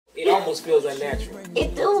it almost feels unnatural.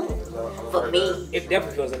 It do. For me. It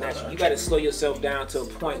definitely feels unnatural. You got to slow yourself down to a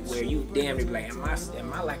point where you damn near like, am I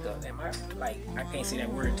I can't say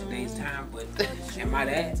that word in today's time, but am I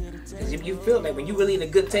that? Because if you feel like when you really in a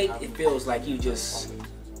good tape, it feels like it's just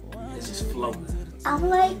flowing. I'm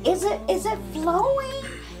like, is it flowing?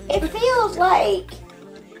 It feels like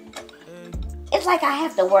it's like I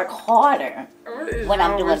have to work harder when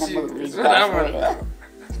I'm doing the movies.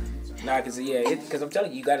 Nah, cause I'm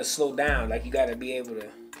telling you, you gotta slow down. Like you gotta be able to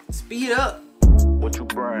speed up. What you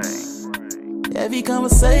bring? Heavy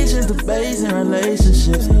conversations, debates, and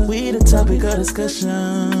relationships. We the topic of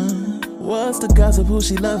discussion. What's the gossip? Who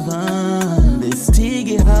she loving? This tea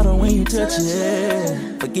get hotter when you touch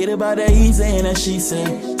it. Forget about that he saying that she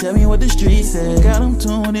say. Tell me what the streets say. Got them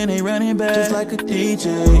tuned and they running back just like a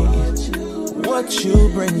DJ. What you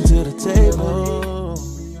bring to the table?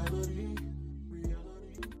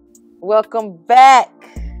 Welcome back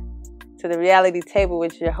to the reality table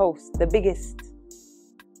with your host, the biggest.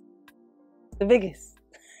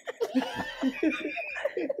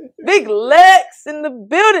 Big Lex in the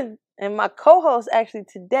building. And my co-host actually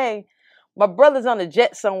today, my brother's on a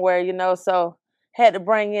jet somewhere, so had to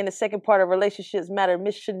bring in the second part of Relationships Matter,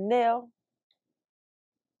 Miss Chanel.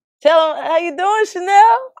 Tell them how you doing,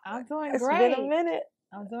 Chanel? I'm doing It's great. been a minute.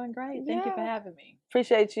 I'm doing great. Thank you for having me.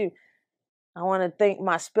 Appreciate you. I want to thank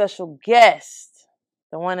my special guest,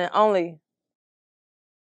 the one and only.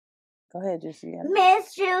 Go ahead, Juicy.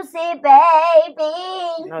 Miss Juicy,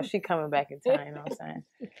 baby. No, she coming back in time, you know what I'm saying?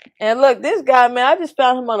 And look, this guy, man, I just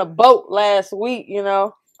found him on a boat last week,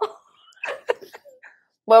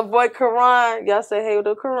 My boy Karon, y'all say hey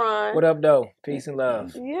to Karon. What up, though? Peace and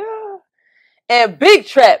love. Yeah. And Big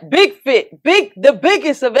Trap, Big Fit, the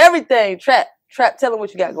biggest of everything. Trap, tell him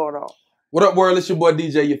what you got going on. What up, world? It's your boy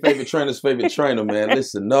DJ, your favorite trainer's favorite trainer, man.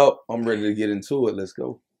 Listen up. I'm ready to get into it. Let's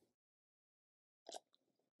go.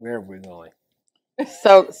 Where are we going?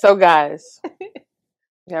 So guys,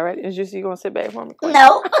 y'all ready? Is you gonna sit back for me?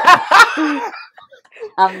 No.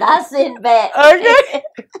 I'm not sitting back. Okay.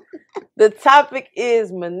 The topic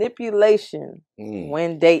is manipulation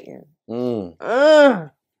when dating. How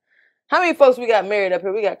many folks we got married up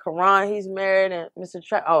here? We got Karan, he's married, and Mr.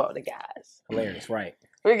 Trap. Oh, the guys. Hilarious, right?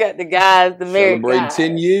 We got the guys, the married Celebrating guys.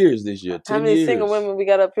 10 years this year. 10 How many years. single women we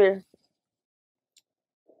got up here?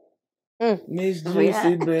 Miss We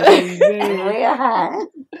Juicy, are. baby. We're high.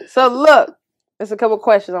 So look, there's a couple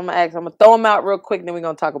questions I'm gonna ask. I'm gonna throw them out real quick, then we're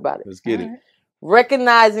gonna talk about it. Let's get it.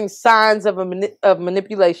 Recognizing signs of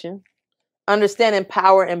manipulation, understanding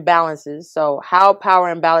power imbalances. So how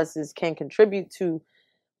power imbalances can contribute to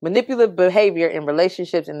manipulative behavior in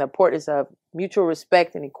relationships and the importance of mutual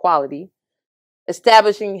respect and equality.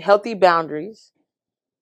 Establishing healthy boundaries,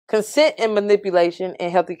 consent and manipulation,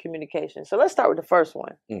 and healthy communication. So let's start with the first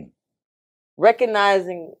one.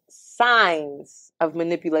 Recognizing signs of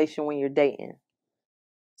manipulation when you're dating.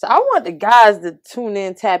 So I want the guys to tune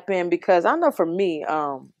in, tap in, because I know for me,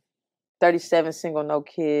 37, single, no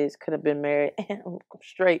kids, could have been married, I'm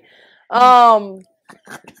straight. The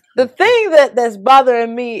thing that's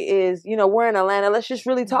bothering me is, we're in Atlanta. Let's just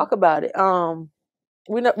really talk about it.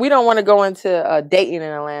 We don't want to go into dating in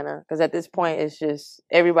Atlanta because at this point it's just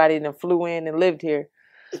everybody that flew in and lived here.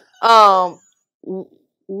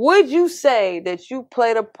 Would you say that you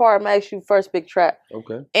played a part? I'm gonna ask you first, Big Trap.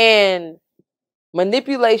 Okay. And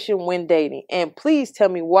manipulation when dating, and please tell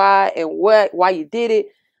me why and why you did it,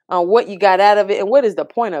 what you got out of it, and what is the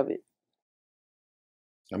point of it?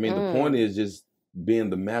 I mean, the point is just being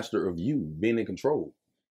the master of you, being in control.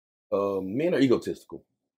 Men are egotistical,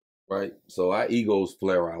 right? So our egos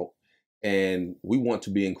flare out, and we want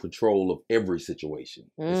to be in control of every situation,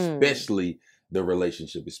 especially the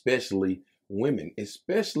relationship, especially women,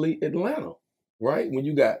 especially Atlanta, right? When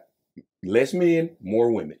you got less men,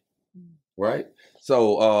 more women, right?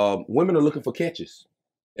 So women are looking for catches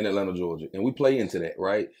in Atlanta, Georgia, and we play into that,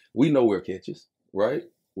 right? We know we're catches, right?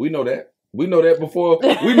 We know that. We know that before.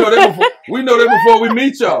 We know that before we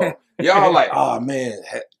meet y'all. Y'all like, oh man,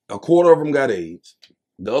 a quarter of them got AIDS.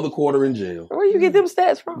 The other quarter in jail. Where you get them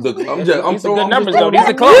stats from? These are good numbers, though. These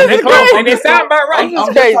are close. They're close. And they sound about right.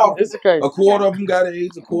 This is crazy. A quarter of them got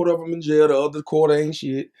AIDS. A quarter of them in jail. The other quarter ain't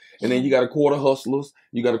shit. And then you got a quarter hustlers.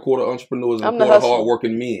 You got a quarter entrepreneurs and a quarter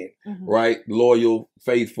hardworking men, right? Loyal,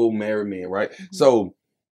 faithful, married men, right? So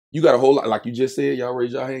you got a whole lot, like you just said, y'all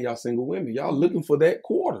raise your hand, y'all single women. Y'all looking for that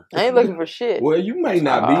quarter. I ain't looking for shit. Well, you may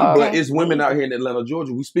not be, but it's women out here in Atlanta,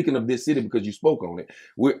 Georgia. We speaking of this city because you spoke on it.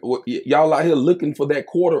 Y'all out here looking for that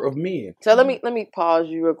quarter of men. So let me pause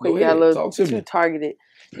you real quick. Go You got ahead, a little talk to too me. targeted.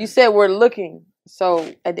 You said we're looking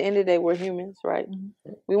So at the end of the day, we're humans, right?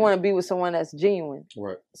 Mm-hmm. We want to be with someone that's genuine.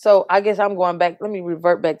 Right. So I guess I'm going back. Let me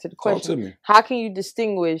revert back to the question. Talk to me. How can you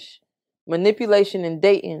distinguish manipulation and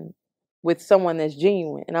dating with someone that's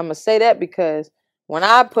genuine? And I'm going to say that because when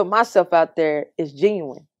I put myself out there, it's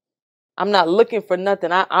genuine. I'm not looking for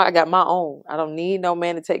nothing. I got my own. I don't need no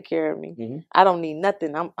man to take care of me. Mm-hmm. I don't need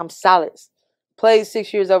nothing. I'm solid. Played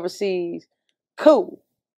 6 years overseas. Cool.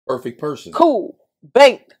 Perfect person. Cool.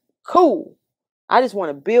 Banked. Cool. I just want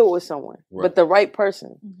to build with someone, but the right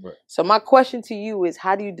person. Right. So my question to you is,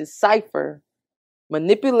 how do you decipher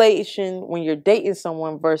manipulation when you're dating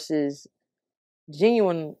someone versus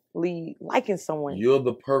genuinely liking someone? You're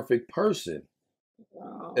the perfect person.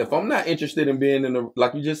 If I'm not interested in being in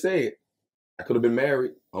like you just said, I could have been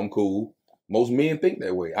married. I'm cool. Most men think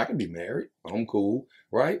that way. I can be married. I'm cool,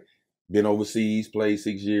 right? Been overseas, played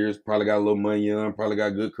 6 years, probably got a little money on, probably got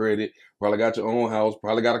good credit, probably got your own house,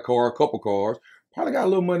 probably got a car, a couple cars, probably got a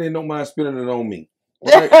little money and don't mind spending it on me.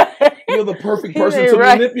 Right? You're the perfect person to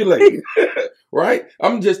manipulate. Right?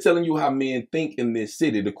 I'm just telling you how men think in this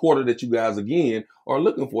city. The quarter that you guys, again, are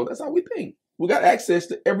looking for. That's how we think. We got access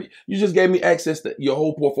to you just gave me access to your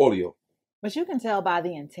whole portfolio. But you can tell by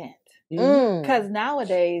the intent. Because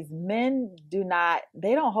nowadays, men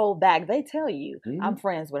they don't hold back. They tell you, I'm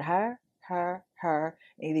friends with her.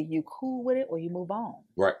 Either you cool with it or you move on.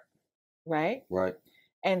 Right. Right? Right.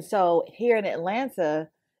 And so here in Atlanta,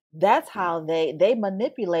 that's how they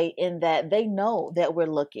manipulate, in that they know that we're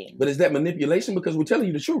looking. But is that manipulation? Because we're telling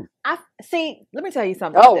you the truth. See, let me tell you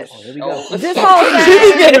something. There we go. This whole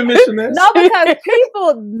thing. No,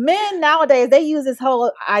 because men nowadays, they use this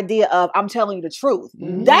whole idea of, I'm telling you the truth.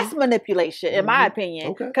 Mm-hmm. That's manipulation, in my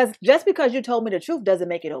opinion. Because just because you told me the truth doesn't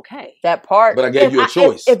make it okay. That part. But I gave you a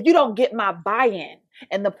choice. If you don't get my buy-in.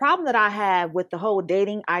 And the problem that I have with the whole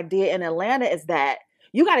dating idea in Atlanta is that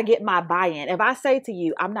you got to get my buy-in. If I say to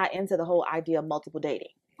you, I'm not into the whole idea of multiple dating,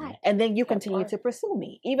 and then you continue to pursue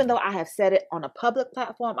me, even though I have said it on a public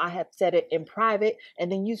platform, I have said it in private,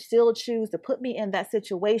 and then you still choose to put me in that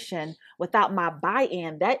situation without my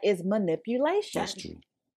buy-in, that is manipulation. That's true.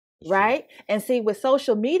 Right? And see, with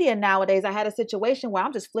social media nowadays, I had a situation where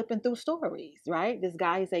I'm just flipping through stories, right? This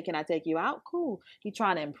guy, he said, can I take you out? Cool. He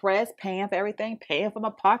trying to impress, paying for everything, paying for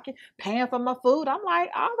my parking, paying for my food. I'm like,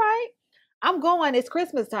 all right. I'm going, it's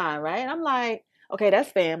Christmas time, right? And I'm like, okay, that's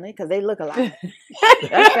family, because they look alike.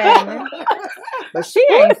 That's family. But she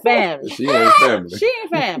ain't family. She ain't family. She ain't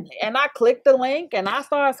family. And I clicked the link and I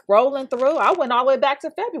started scrolling through. I went all the way back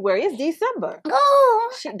to February. It's December.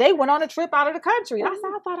 They went on a trip out of the country. I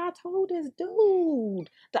said, I thought I told this dude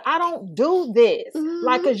that I don't do this.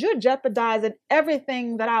 Like, because you're jeopardizing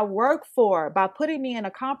everything that I work for by putting me in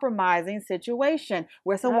a compromising situation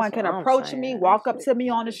where someone can approach me, walk up to me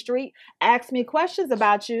on the street, ask me questions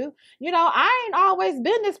about you. You know, I ain't always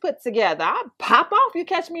been this put together. I pop off, you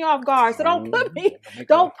catch me off guard. So don't put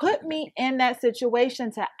me in that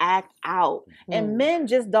situation to act out. And men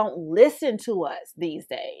just don't listen to us these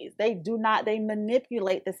days. They do not. They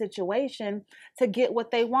manipulate the situation to get what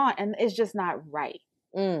they want, and it's just not right.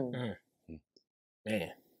 Man,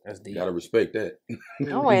 that's deep. You gotta respect that.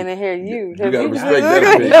 I'm waiting to hear you. You gotta respect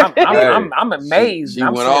that. I'm amazed. She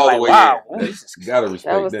went all the way. Wow. You gotta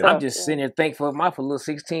respect that. I'm just sitting here thankful for little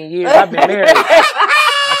 16 years I've been married.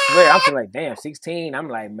 I swear, I'm feeling like, damn, 16. I'm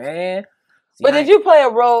like, man. See, but did you play a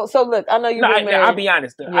role? So look, I know you. I'll be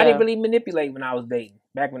honest. Yeah. I didn't really manipulate when I was dating.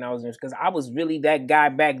 Back when I was in, because I was really that guy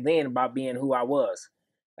back then about being who I was.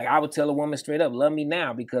 Like, I would tell a woman straight up, love me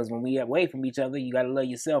now, because when we away from each other, you got to love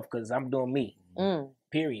yourself, because I'm doing me.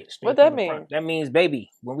 Period. What that mean? That means, baby,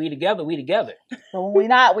 when we together, we together. But when we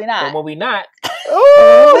not, we not. But when we not.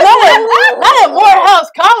 Ooh, not at Morehouse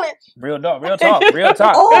College. Real talk. Real talk.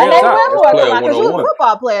 Because you're a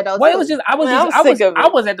football player, though. Well, it was just, I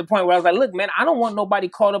was at the point where I was like, look, man, I don't want nobody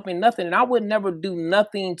caught up in nothing, and I would never do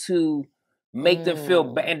nothing to make them feel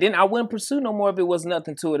bad. And then I wouldn't pursue no more if it was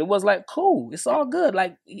nothing to it. It was like, cool, it's all good.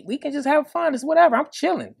 Like, we can just have fun. It's whatever. I'm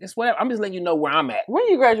chilling. It's whatever. I'm just letting you know where I'm at. When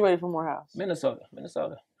you graduated from Morehouse? Minnesota.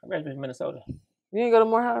 I graduated from Minnesota. You didn't go to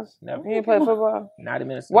Morehouse? Never. You didn't play football? Not in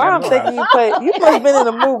Minnesota. Why I'm thinking you played? You must have been in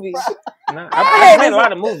the movies. Nah, I played a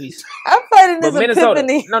lot of movies. I played in this Minnesota.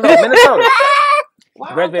 Epiphany. No, Minnesota.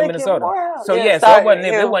 I graduated in Minnesota. Morehouse. So yeah, so it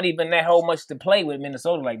wasn't even that whole much to play with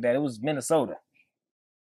Minnesota like that. It was Minnesota.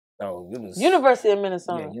 So it was University of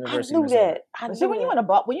Minnesota. Yeah, University I knew of Minnesota. that.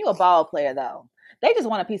 But when you a ball player though, they just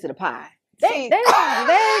want a piece of the pie. They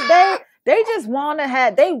just want to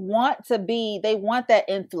have. They want that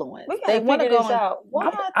influence. They want to go out.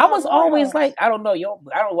 I was always like, I don't know, I don't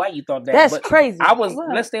know why you thought that. That's crazy.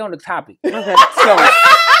 Let's stay on the topic. Okay.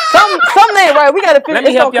 Something ain't right. We got to finish. Let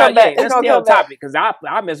me help y'all. Back. Let's stay on topic because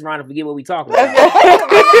I mess around and forget what we talking about.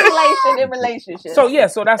 Manipulation in relationships.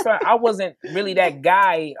 So that's why I wasn't really that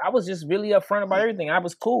guy. I was just really upfront about everything. I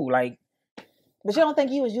was cool, like. But you don't think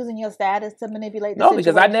he was using your status to manipulate the No,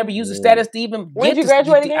 situation? because I never used the status to even When did you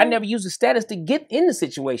graduate again? I never used the status to get in the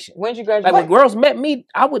situation. When did you graduate? Like when girls met me,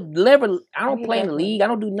 I would never. I don't play in the league. I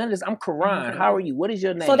don't do none of this. I'm Karon. How are you? What is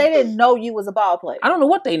your name? So they didn't know you was a ball player. I don't know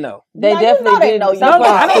what they know. They definitely they did. know you. No,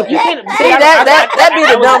 I don't. You can't see that be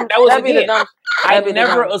the dumb. That be the dumb. I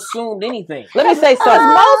never assumed anything. Let me say something.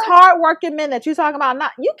 Most hardworking men that you talking about,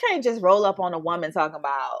 you can't just roll up on a woman talking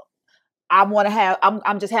about.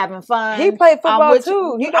 I'm just having fun. He played football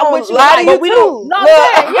too. You I'm with you lie to you too. No, I'm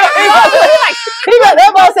saying, he got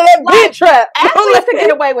that boy said that beat trap. athletes can get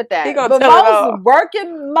away with that. He gonna but tell it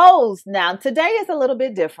all. most now. Today is a little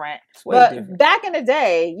bit different. But back in the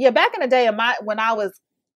day, when I was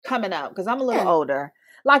coming up, because I'm a little older.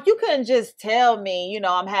 Like, you couldn't just tell me,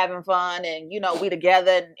 I'm having fun and, we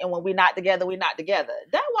together and when we not together, we not together.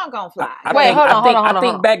 That wasn't going to fly. I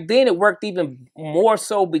think back then it worked even more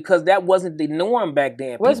so because that wasn't the norm back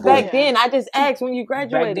then. What's back then? I just asked when you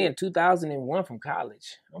graduated. Back then, 2001 from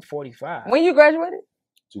college. I'm 45. When you graduated?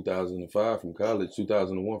 2005 from college,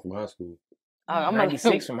 2001 from high school. I'm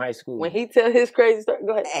 96 from high school. When he tell his crazy story,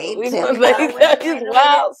 go ahead. He tell his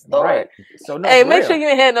wild story. Right. So hey, make sure you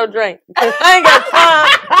ain't had no drink. I ain't got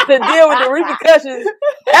time to deal with the repercussions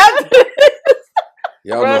after this.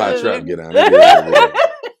 Y'all know how Trap get on.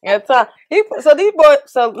 Got time. So these boys.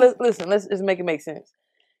 So listen. Let's just make it make sense.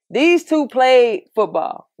 These two played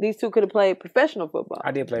football. These two could have played professional football.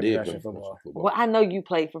 I did play professional football. Well, I know you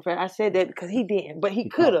played professional. I said that because he didn't, but he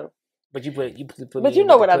could have. But you put but you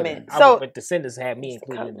know what I meant. So but the sentence had me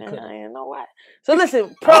included in the clip. I didn't know why. So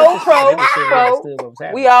listen, pro.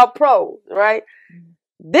 We all pros, right?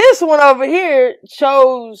 This one over here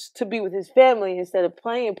chose to be with his family instead of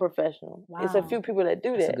playing professional. Wow. It's a few people that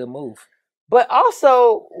do that. It's a good move. But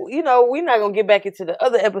also, we're not gonna get back into the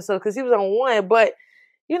other episode because he was on one. But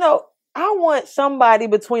I want somebody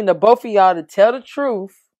between the both of y'all to tell the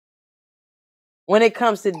truth when it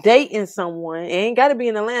comes to dating someone. It ain't got to be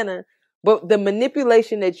in Atlanta. But the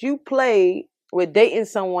manipulation that you played with dating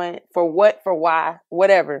someone for what, for why,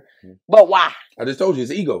 whatever. But why? I just told you,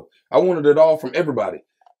 it's ego. I wanted it all from everybody.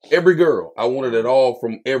 Every girl. I wanted it all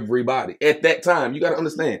from everybody. At that time, you got to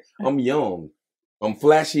understand, I'm young. I'm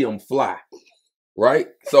flashy. I'm fly. Right?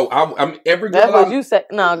 So I'm every girl. That's what you said.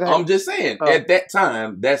 No, go ahead. I'm just saying, at that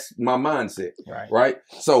time, that's my mindset. Right?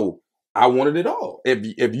 So I wanted it all.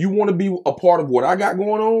 If you want to be a part of what I got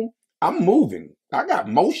going on, I'm moving. I got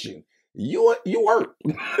motion. You work.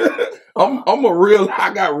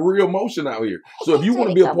 I got real motion out here. So if you want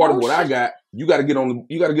to be a part of what I got, you got to get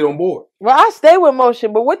on board. Well, I stay with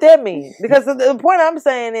motion, but what that means? Because the point I'm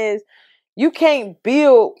saying is you can't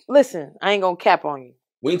build. Listen, I ain't gonna cap on you.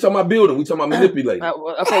 We ain't talking about building. We talking about manipulating.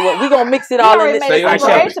 Okay, well, we're going to mix it all in. Stay on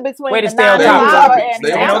topic. Way to stay on topic.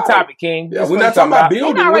 Stay on topic, King. Yeah, we're not talking about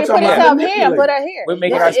building. We're talking about manipulating. Put her here. We're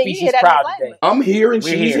making our species proud today. I'm here and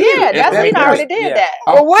she's here. Yeah, that's we already did that.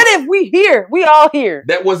 Well, what if we here? We all here.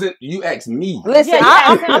 That wasn't, you asked me. Listen,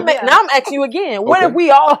 now I'm asking you again. What if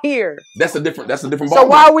we all here? That's a different ball. So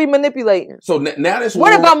why are we manipulating? So now that's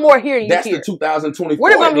what if I'm more here and you here? That's the 2024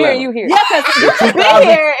 What if I'm here and you here? Yeah, because you been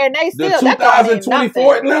here and they still. The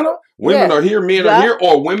 2024 Atlanta. Women are here, men are here,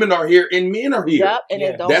 or women are here and men are here.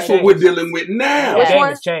 That's what we're dealing with now. Which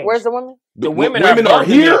one? Where's the women? The women are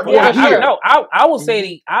here or here? No, I will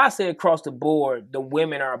say I say across the board, the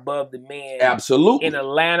women are above the men. Absolutely. In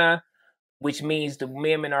Atlanta, which means the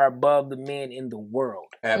women are above the men in the world.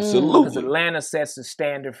 Absolutely. Because Atlanta sets the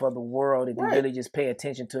standard for the world if you really just pay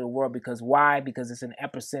attention to the world. Because why? Because it's an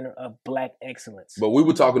epicenter of black excellence. But we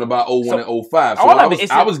were talking about 01 and 05. So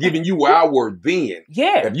I was giving you where I were then.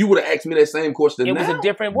 Yeah. If you would have asked me that same question it now, was a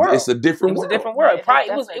different world. It's a different world. It was a different world.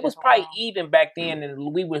 It was probably even back then,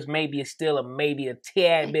 and we was maybe still a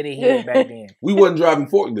tad bit ahead back then. We wasn't driving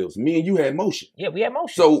forklifts. Me and you had motion. Yeah, we had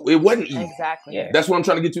motion. So it wasn't even. Exactly. Yeah. That's what I'm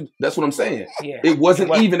trying to get to. That's what I'm saying. Yeah. It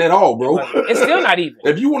wasn't even at all, bro. It's still not even.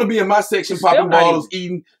 If you want to be in my section, popping bottles,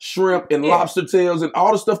 eating shrimp and lobster tails and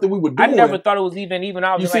all the stuff that we were doing. I never thought it was even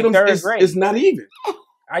I was in like third grade. It's not even.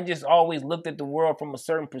 I just always looked at the world from a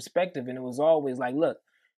certain perspective, and it was always like, look,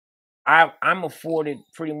 I'm afforded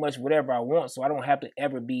pretty much whatever I want, so I don't have to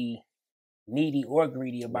ever be needy or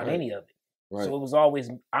greedy about any of it. Right. So it was always,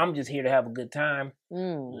 I'm just here to have a good time.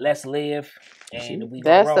 Let's live. And we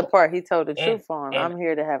That's the part he told the truth on. I'm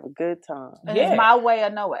here to have a good time. And it's my way or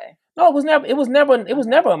no way. No, it was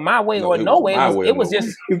never my way or no way. It was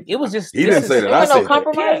just. He didn't say that. I said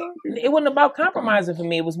compromising. Yeah, it wasn't about compromising for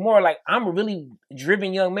me. It was more like I'm a really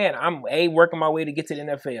driven young man. I'm working my way to get to the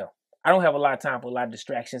NFL. I don't have a lot of time for a lot of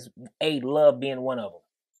distractions. Love being one of them.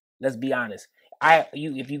 Let's be honest.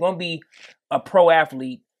 If you're gonna be a pro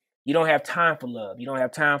athlete, you don't have time for love. You don't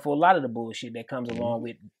have time for a lot of the bullshit that comes along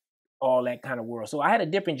with all that kind of world. So I had a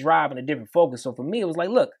different drive and a different focus. So for me, it was like,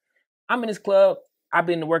 look, I'm in this club. I've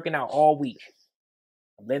been working out all week.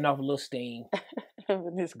 I'm letting off a little steam.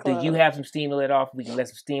 Do you have some steam to let off? We can let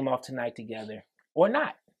some steam off tonight together, or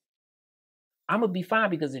not. I'm gonna be fine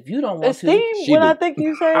because if you don't want steam, to, when I think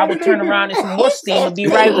you say I would turn around and some more steam would be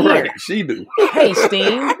right here. She do. Hey,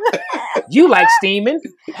 steam. You like steaming?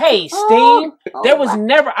 Hey, steam. There was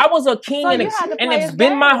never. I was a king, and it's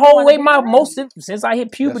been my whole way. Since I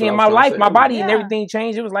hit puberty in my life, my body and everything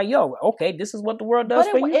changed. It was like, yo, okay, this is what the world does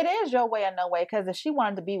for you. It is your way or no way. Because if she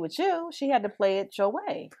wanted to be with you, she had to play it your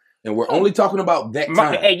way. And we're only talking about that time.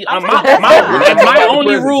 My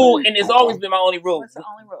only rule, and it's always been my only rule. What's the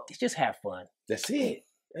only rule? It's just have fun. That's it.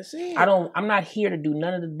 I'm not here to do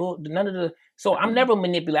none of the. So I'm never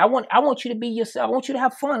manipulating. I want you to be yourself. I want you to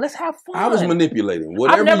have fun. Let's have fun. I was manipulating.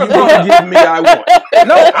 Whatever you want to give me, I want.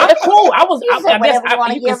 No, I'm cool. I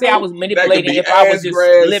guess you can say I was manipulating if I was just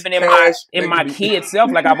living in my kid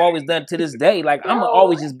self, like I've always done to this day. Like I'm gonna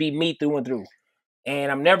always just be me through and through.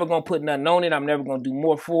 And I'm never going to put nothing on it. I'm never going to do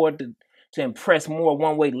more for it to impress more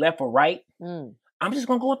one way, left or right. I'm just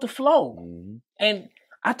going to go with the flow. And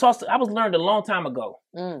I was learned a long time ago.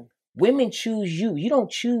 Women choose you. You don't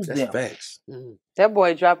choose them. That's facts. That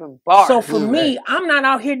boy dropping bars. So for me, I'm not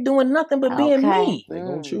out here doing nothing but being me. They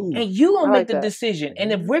gonna choose. And you gonna make the decision.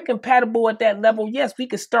 And if we're compatible at that level, yes, we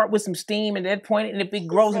could start with some steam at that point. And if it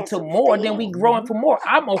grows into more, then we growing for more.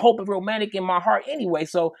 I'm a hopeless romantic in my heart anyway.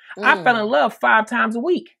 So I fell in love 5 times a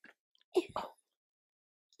week.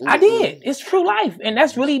 I did. It's true life. And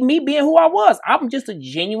that's really me being who I was. I'm just a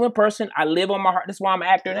genuine person. I live on my heart. That's why I'm an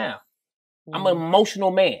actor now. I'm an emotional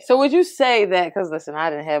man. So would you say that, because listen, I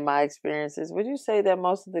didn't have my experiences, would you say that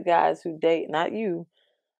most of the guys who date, not you,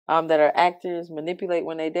 that are actors manipulate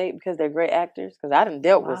when they date because they're great actors? Because I done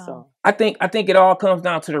dealt with some. I think it all comes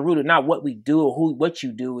down to the root of not what we do or what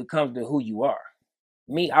you do. It comes to who you are.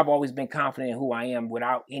 Me, I've always been confident in who I am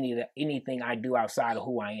without anything I do outside of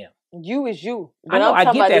who I am. You is you. But I know, I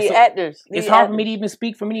get that. So actors. It's hard for me to even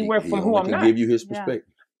speak from anywhere from who I'm not. Give you his perspective.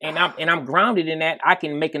 And I'm grounded in that. I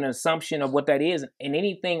can make an assumption of what that is, and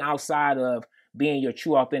anything outside of being your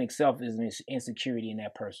true authentic self is an insecurity in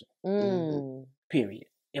that person. Period.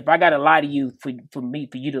 If I gotta lie to you for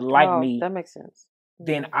you to like me, that makes sense.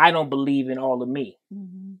 Then I don't believe in all of me.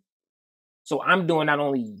 So I'm doing not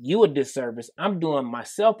only you a disservice, I'm doing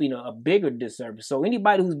myself a bigger disservice. So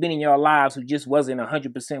anybody who's been in your lives who just wasn't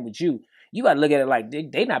 100% with you, you gotta look at it like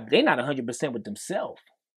they not 100% with themselves.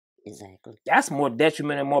 Exactly. That's more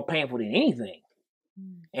detrimental and more painful than anything.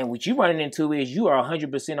 And what you're running into is you are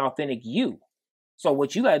 100% authentic you. So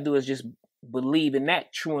what you got to do is just believe in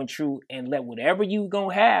that true and let whatever you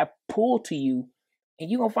going to have pull to you.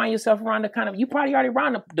 And you're going to find yourself around you probably already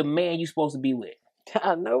around the man you're supposed to be with.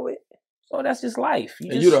 I know it. So that's just life.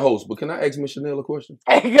 You're the host, but can I ask Miss Chanel a question?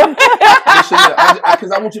 Because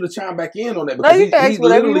I want you to chime back in on that because he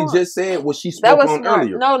literally just said what she spoke on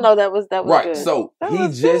earlier. No, that was right. Good. So he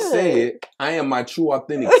just said, "I am my true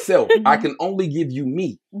authentic self. I can only give you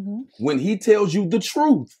me." When he tells you the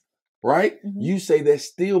truth, right? You say that's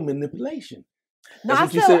still manipulation. No,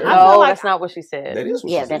 that's what you said. No, that's not what she said. That is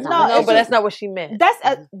what she said. No, but that's not what she meant.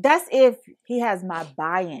 That's if he has my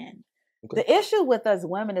buy-in. Okay. The issue with us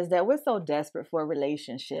women is that we're so desperate for a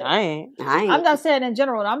relationship. I ain't. I'm not saying in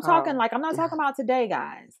general. I'm talking I'm not talking about today,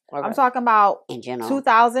 guys. Okay. I'm talking about in general.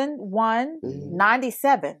 2001,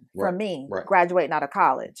 97 for me, graduating out of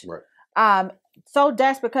college. Right. So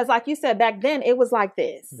desperate because, like you said, back then it was like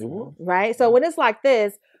this, right? So when it's like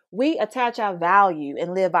this, we attach our value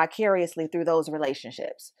and live vicariously through those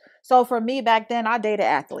relationships. So for me back then, I dated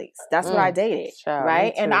athletes. That's what I dated,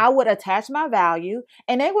 right? And I would attach my value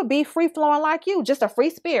and they would be free flowing like you, just a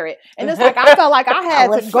free spirit. And it's like, I felt like I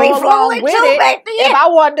had to go along with it if I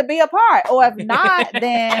wanted to be a part. Or if not,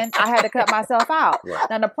 then I had to cut myself out. Right.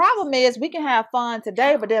 Now the problem is we can have fun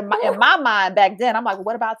today, but then in my mind back then, I'm like, well,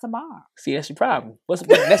 what about tomorrow? See, that's your problem. Let's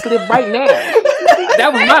live right now.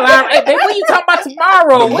 That was my line. Hey, baby, what are you talking about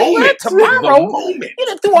tomorrow? Tomorrow? You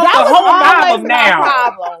done threw off the whole album now.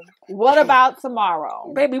 Problem. What about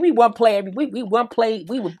tomorrow? Baby, we one play. We one play.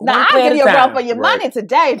 We would now, one play I'll at give a you a time. run for your money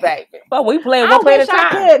today, baby. But we play one play at a time.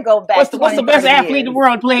 I could go back. What's the best athlete in the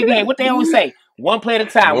world to play a game? What they always say? One play at a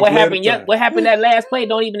time. One What play at a happened? time. What happened? That last play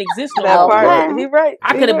don't even exist no That more. part, he right.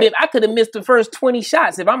 I could have missed the first 20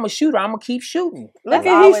 shots. If I'm a shooter, I'm gonna keep shooting. Look That's at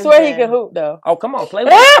he always swear he been- can hoop though. Oh, come on, play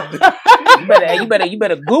with me. You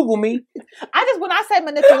better Google me. When I say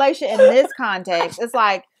manipulation in this context, it's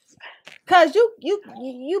like, cause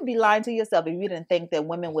you be lying to yourself if you didn't think that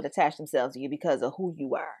women would attach themselves to you because of who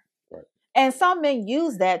you are. Right. And some men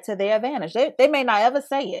use that to their advantage. They may not ever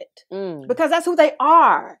say it Because that's who they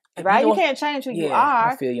are, right? You You know- can't change who you Yeah,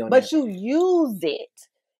 are, I feel you on but that. you use it,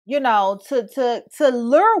 to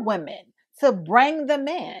lure women, to bring them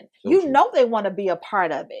in. So You true. know they want to be a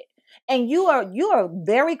part of it, and you are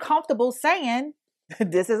very comfortable saying,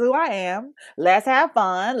 "This is who I am. Let's have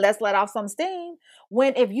fun. Let's let off some steam."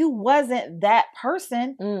 When if you wasn't that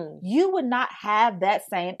person, you would not have that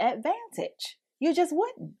same advantage. You just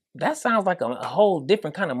wouldn't. That sounds like a whole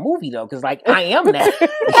different kind of movie though, because like I am that.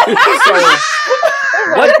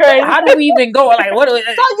 So how do we even go? Like, what?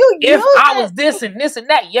 If I was this and this and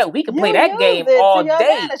that, yeah, we could play You that use game it to all your day.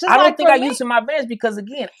 advantage. Just I don't like think for I me. use it to my advantage because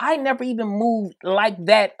again, I never even moved like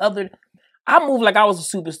that. I moved like I was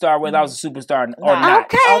a superstar, whether I was a superstar or not.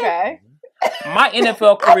 Okay. My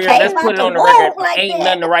NFL career, Okay, let's put it about on the to record, walk like ain't that.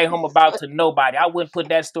 nothing to write home about to nobody. I wouldn't put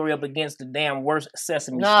that story up against the damn worst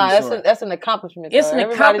Sesame Street story. that's an accomplishment. It's though. an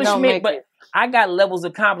Everybody don't accomplishment, make but it. I got levels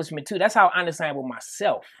of accomplishment too. That's how honest I am with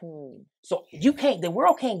myself. So the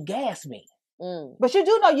world can't gas me. But you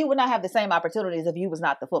do know you would not have the same opportunities if you was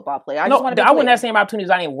not the football player. I No, just want to be I wouldn't clear. have the same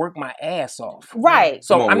opportunities. I didn't work my ass off. Right.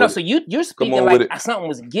 So Come on I'm not. with So it. you're speaking on like with it. something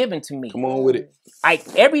was given to me. Come on with it. Like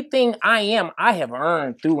everything I am, I have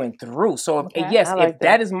earned through and through. So Okay, yes, I like if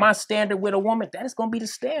that is my standard with a woman, that is going to be the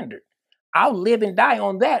standard. I'll live and die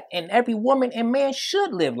on that, and every woman and man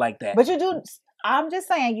should live like that. But you do. I'm just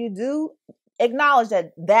saying you do acknowledge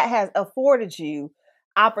that has afforded you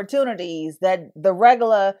opportunities that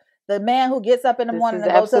the man who gets up in the This morning is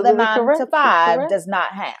and goes to the absolutely 9 correct. to It's 5 correct. does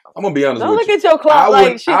not have. I'm gonna be honest Don't with look you. at your clock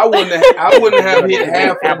like shit. I wouldn't have hit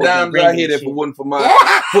half of the dimes I hit if it wasn't for my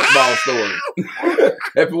football story.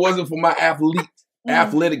 If it wasn't for my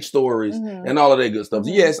athletic stories and all of that good stuff.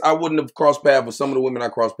 Yes, I wouldn't have crossed paths with some of the women I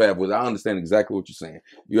crossed paths with. I understand exactly what you're saying.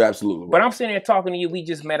 You're absolutely right. But I'm sitting here talking to you. We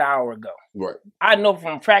just met an hour ago. Right. I know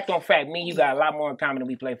from fact on fact, me and you got a lot more in common than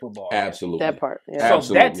we play football. Absolutely. That part. Yeah. So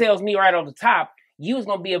Absolutely. that tells me right off the top, you was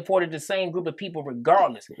gonna be afforded the same group of people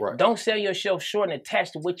regardless. Right. Don't sell yourself short and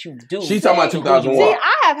attach to what you do. She's talking about See, 2001. See,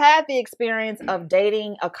 I have had the experience of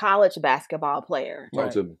dating a college basketball player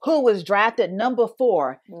Talk to me. who was drafted number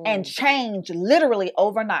 4 and changed literally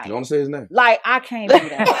overnight. You want to say his name? Like, I can't do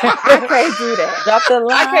that. I can't do that. Drop the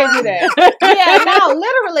line. I can't do that. Yeah, no,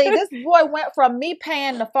 literally, this boy went from me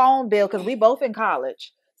paying the phone bill because we both in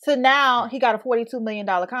college to now he got a $42 million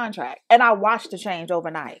contract, and I watched the change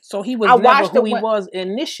overnight. So he was I never watched who it he when- was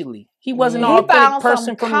initially. He wasn't He an authentic found person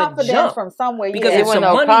some from the confidence jump. from somewhere. Because yeah. if some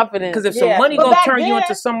no money, confidence. because if Yeah. some money But gonna back turn you then-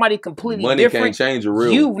 into somebody completely Money different, can't change a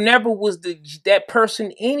real. you never was that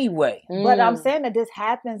person anyway. But I'm saying that this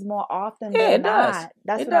happens more often Yeah, than it does. not.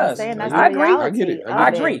 That's It what I'm does. saying. That's I the agree. reality I get it. of I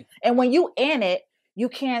it. agree. And when you in it, you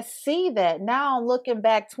can't see that. Now looking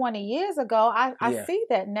back 20 years ago, I Yeah. see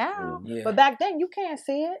that now. Yeah. But back then you can't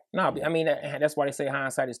see it. No, I mean that's why they say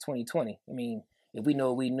hindsight is 20/20. I mean, if we know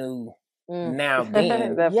what we knew now,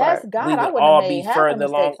 then That Yes, part. God, we I would wouldn't all have be made half further the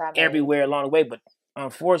along mistakes I made. everywhere along the way. But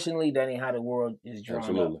unfortunately, that ain't how the world is drawn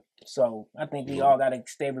Absolutely. up. So I think we all got to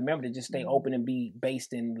remember to just stay open and be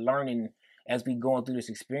based in learning as we going through this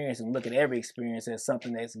experience and look at every experience as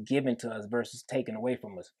something that's given to us versus taken away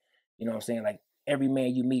from us. You know what I'm saying? Like every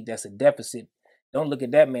man you meet that's a deficit, don't look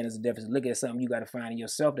at that man as a deficit. Look at something you got to find in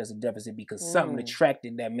yourself that's a deficit because something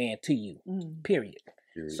attracted that man to you, period.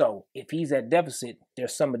 So if he's at deficit,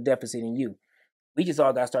 there's some deficit in you. We just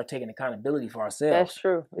all got to start taking accountability for ourselves. That's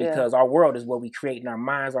true. Yeah. Because our world is what we create in our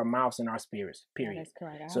minds, our mouths, and our spirits, period. That's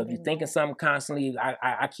correct. So if you're thinking something constantly,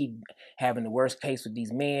 I keep having the worst case with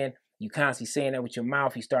these men. You constantly saying that with your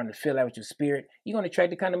mouth. You're starting to feel that with your spirit. You're going to attract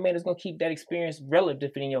the kind of man that's going to keep that experience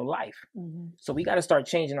relative in your life. So we got to start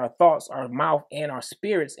changing our thoughts, our mouth, and our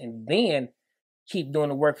spirits, and then keep doing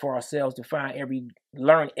the work for ourselves to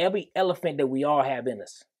learn every elephant that we all have in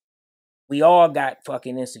us. We all got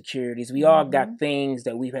fucking insecurities. We all got things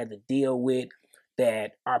that we've had to deal with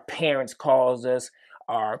that our parents caused us,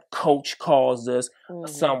 our coach calls us,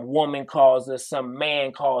 some woman calls us, some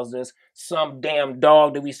man calls us, some damn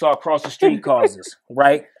dog that we saw across the street calls us,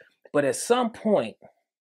 right? But at some point,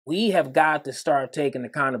 we have got to start taking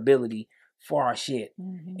accountability for our shit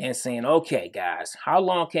and saying, okay, guys, how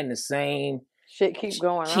long can the same Shit keep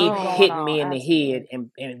going keep on. hitting me in the head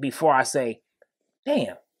and before I say,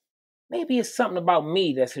 damn, maybe it's something about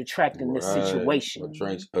me that's attracting this situation.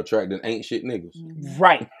 Attracting ain't shit niggas.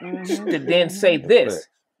 Right. To then say this.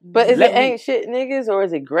 But is it ain't shit niggas or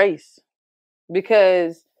is it grace?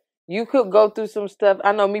 Because you could go through some stuff.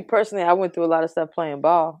 I know me personally, I went through a lot of stuff playing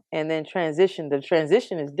ball and then transition. The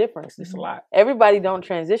transition is different. It's a lot. Everybody don't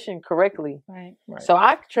transition correctly. Right. So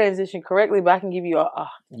I transition correctly, but I can give you a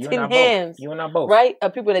 10 hands. You and I both. Right?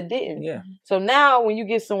 Of people that didn't. Yeah. So now when you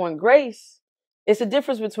give someone grace, it's a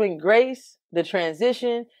difference between grace, the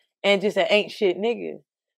transition, and just an ain't shit nigga.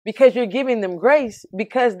 Because you're giving them grace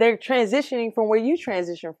because they're transitioning from where you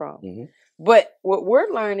transition from. Mm-hmm. But what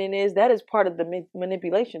we're learning is that is part of the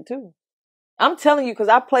manipulation too. I'm telling you, because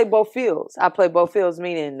I play both fields. I play both fields,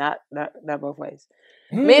 meaning not both ways.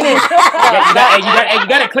 Meaning, you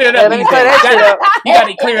got to clear it up. You got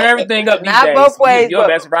to clear everything up. These not days. Both ways. Your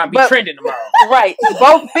best friend be trending tomorrow. Right,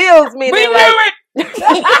 both fields meaning we like.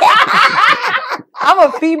 I'm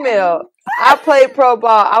a female. I played pro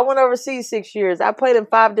ball. I went overseas 6 years. I played in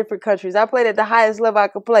 5 different countries. I played at the highest level I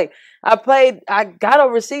could play. I got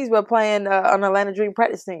overseas by playing on Atlanta Dream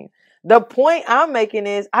practice team. The point I'm making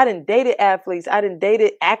is I done dated athletes. I done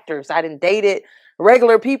dated actors. I done dated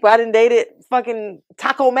regular people. I done dated fucking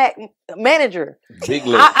Taco Mac manager. Big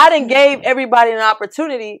list. I done gave everybody an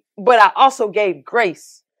opportunity, but I also gave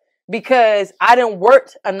grace. Because I done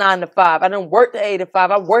worked a 9 to 5. I done worked an 8 to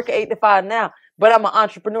 5. I work 8 to 5 now. But I'm an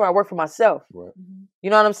entrepreneur. I work for myself. Right. You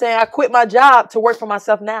know what I'm saying? I quit my job to work for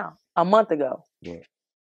myself now. A month ago. Right.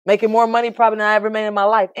 Making more money probably than I ever made in my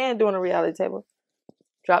life. And doing a reality table.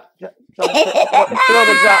 Drop. But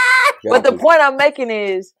the point I'm making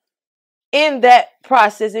is, in that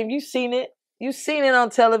process, if you've seen it on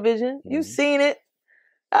television. Mm-hmm. You've seen it.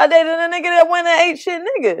 I dated a nigga that went and ate shit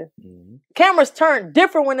nigga. Mm-hmm. Cameras turn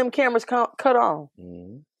different when them cameras cut on.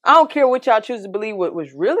 Mm-hmm. I don't care what y'all choose to believe what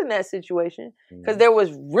was real in that situation, because there was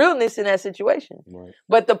realness in that situation. Right.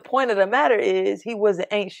 But the point of the matter is he was an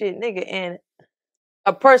ain't shit nigga, and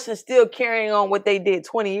a person still carrying on what they did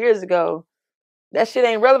 20 years ago, that shit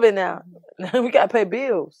ain't relevant now. We gotta pay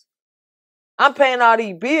bills. I'm paying all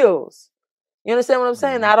these bills. You understand what I'm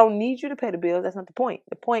saying? I don't need you to pay the bills. That's not the point.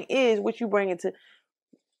 The point is what you bring into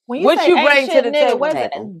what you bring to the table.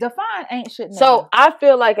 Define ain't shit nigga. So I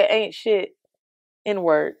feel like an ain't shit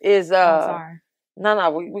N-word is I'm sorry.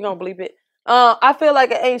 No, we gonna bleep it. I feel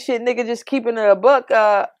like an ain't shit nigga just keeping it a buck.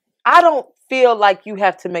 I don't feel like you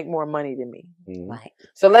have to make more money than me. Right.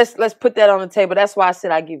 So let's put that on the table. That's why I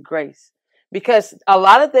said I give grace. Because a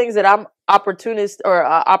lot of things that I'm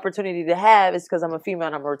opportunity to have is because I'm a female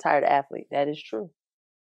and I'm a retired athlete. That is true.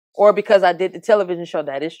 Or because I did the television show.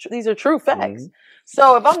 That is true. These are true facts. Mm-hmm.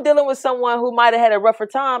 So if I'm dealing with someone who might have had a rougher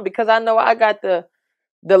time because I know I got the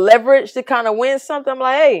leverage to kind of win something, I'm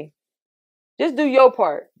like, hey, just do your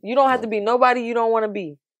part. You don't have to be nobody you don't want to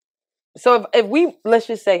be. So if we, let's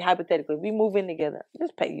just say hypothetically, we move in together,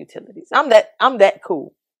 just pay utilities. I'm that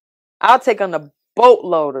cool. I'll take on a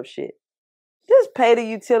boatload of shit. Just pay the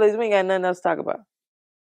utilities. We ain't got nothing else to talk about.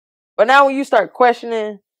 But now when you start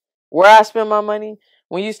questioning where I spend my money,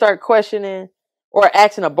 when you start questioning or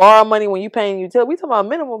asking to borrow money when you paying utilities, we talking about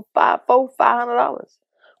minimum $500.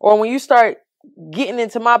 Or when you start getting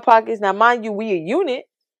into my pockets, now mind you, we a unit,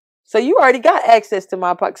 so you already got access to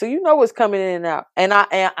my pocket, so you know what's coming in and out. And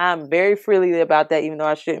I'm very freely about that, even though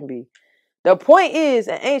I shouldn't be. The point is,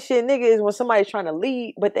 an ain't shit nigga is when somebody's trying to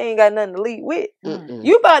lead, but they ain't got nothing to lead with. Mm-mm.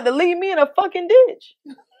 You about to lead me in a fucking ditch.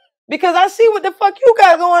 Because I see what the fuck you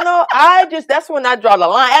got going on. That's when I draw the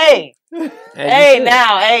line. Hey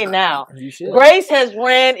now. Grace has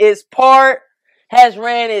ran its part, and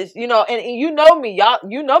you know me, y'all.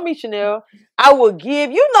 You know me, Chanel. I will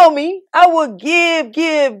give. You know me. I will give.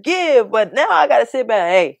 But now I gotta sit back.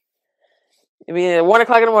 Hey. I mean, at 1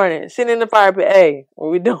 o'clock in the morning, sitting in the fire pit. Hey,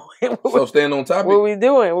 what we doing? So staying on topic. What we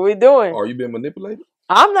doing? Are you being manipulated?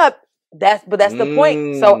 I'm not. That's the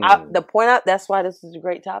point. So that's why this is a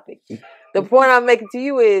great topic. The point I'm making to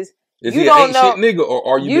you is you don't know, shit nigga, or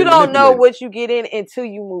are you? You don't know what you get in until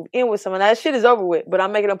you move in with someone. Now, that shit is over with. But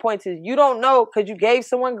I'm making a point to you don't know because you gave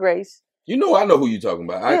someone grace. You know, I know who you're talking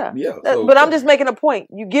about. But I'm just making a point.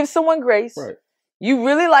 You give someone grace. Right. You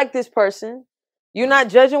really like this person. You're not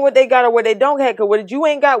judging what they got or what they don't have, because what you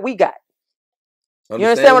ain't got, we got. You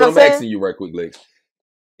understand what I'm saying? I'm asking you right quick, Lex.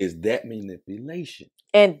 Is that manipulation?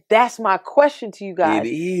 And that's my question to you guys. It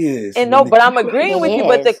is. And no, but I'm agreeing with you.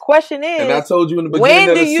 But the question is, and I told you in the beginning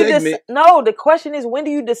of the segment. The question is, when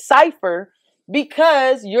do you decipher?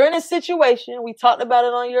 Because you're in a situation. We talked about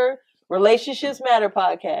it on your Relationships Matter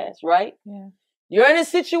podcast, right? Yeah. You're in a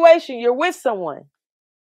situation. You're with someone.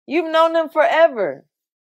 You've known them forever.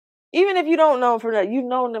 Even if you don't know them for that, you've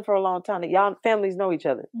known them for a long time. Y'all families know each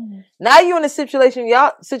other. Mm-hmm. Now you in a situation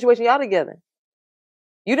y'all together.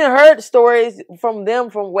 You done heard stories from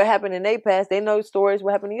them from what happened in their past. They know stories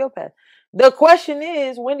what happened in your past. The question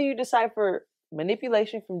is, when do you decipher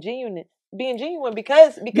manipulation from being genuine?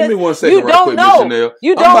 Because give me 1 second, you right don't quick, know. Chanel.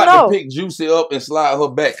 You don't I'm about know. to pick Juicy up and slide her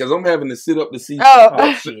back because I'm having to sit up to see.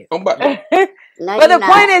 Oh shit! I'm about to. No, but the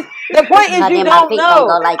point is, you don't know.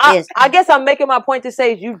 Go like I guess I'm making my point to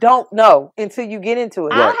say is you don't know until you get into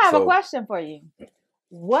it. I have a question for you.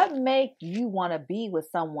 What make you want to be with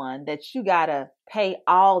someone that you gotta pay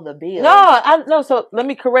all the bills? No. So let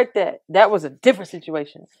me correct that. That was a different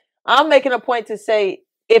situation. I'm making a point to say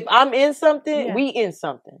if I'm in something, we in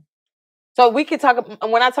something. So we can talk.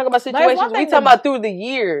 When I talk about situations, we talk about through the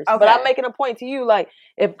years. Okay. But I'm making a point to you, like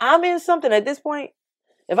if I'm in something at this point,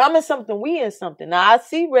 if I'm in something, we in something. Now I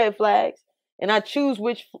see red flags, and I choose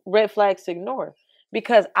which red flags to ignore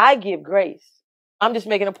because I give grace. I'm just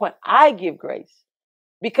making a point. I give grace.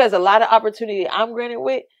 Because a lot of opportunity I'm granted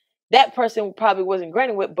with, that person probably wasn't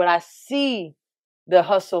granted with, but I see the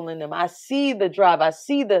hustle in them. I see the drive. I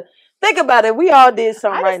see think about it. We all did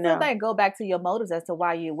something right now. I still think go back to your motives as to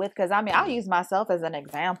why you're with. Because I mean, I'll use myself as an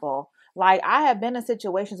example. Like I have been in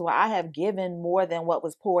situations where I have given more than what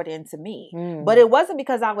was poured into me. But it wasn't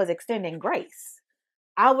because I was extending grace.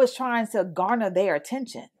 I was trying to garner their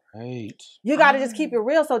attention. Right. You got to just keep it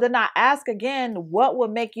real. So then I ask again, what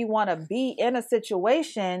would make you want to be in a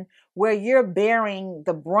situation where you're bearing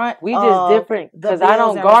the brunt? We just different because I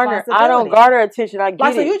don't garner attention. I get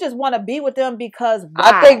like, it. So you just want to be with them because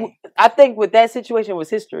why? I think with that situation was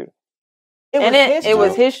history. It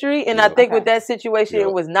was history, and I think with that situation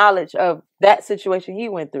it was knowledge of that situation he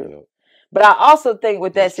went through. Yeah. But I also think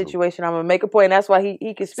with that situation, I'm gonna make a point, and that's why he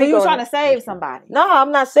can speak. So you're trying to save somebody? No, I'm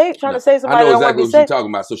not trying to save somebody. I know exactly what she's talking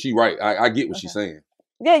about. So she right. I get what she's saying.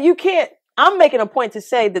 Yeah, you can't. I'm making a point to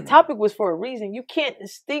say the topic was for a reason. You can't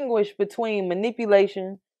distinguish between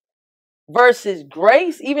manipulation versus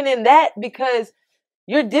grace, even in that, because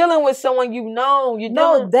you're dealing with someone you know.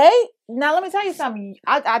 Now let me tell you something.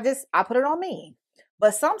 I put it on me.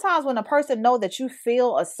 But sometimes when a person know that you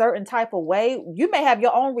feel a certain type of way, you may have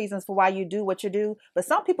your own reasons for why you do what you do. But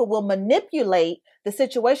some people will manipulate the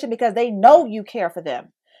situation because they know you care for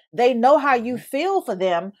them. They know how you feel for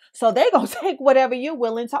them. So they're going to take whatever you're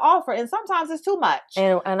willing to offer. And sometimes it's too much.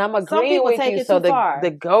 And I'm agreeing with you. So to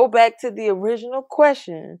go back to the original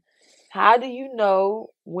question, how do you know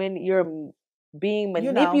when you're being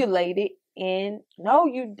manipulated? When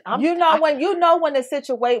the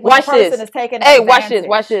situation when the person is taking advantage.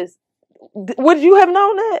 Watch this. Would you have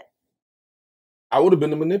known that? I would have been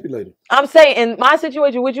the manipulator. I'm saying in my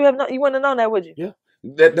situation, would you have known? You wouldn't have known that, would you? Yeah,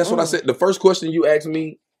 that's what I said. The first question you asked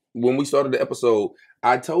me when we started the episode,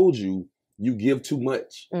 I told you give too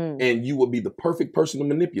much, and you would be the perfect person to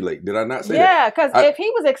manipulate. Did I not say that? Yeah, because if he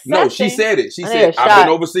was accepting, no, she said it. She said, "I've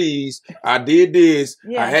been overseas. I did this.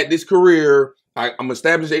 I had this career." I'm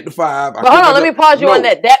established 8 to 5. But hold on, let me pause you on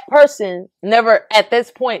that. That person never, at this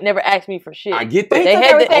point, never asked me for shit. I get that. They had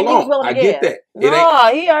everything he was willing to give. I get that. He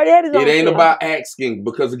already had his own shit. It ain't about asking,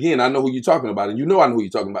 because again, I know who you're talking about, and you know I know who you're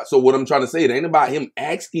talking about. So what I'm trying to say, it ain't about him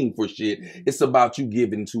asking for shit. It's about you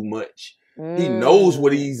giving too much. He knows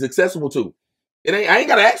what he's accessible to. I ain't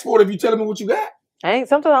gotta ask for it if you telling me what you got.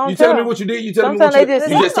 Sometimes I don't you telling me what you did. You telling me what you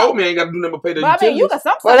just told me I ain't got to do nothing but pay the utilities.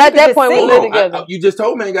 Well, at that point we live together. You just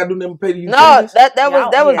told me I ain't got to do nothing but pay the utilities. No,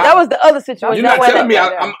 that was the other situation. You're not telling me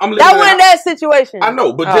I'm living that wasn't that situation. I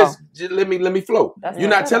know, but just let me flow. You're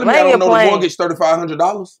not telling me I don't know the mortgage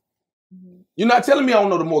 $3,500. You're not telling me I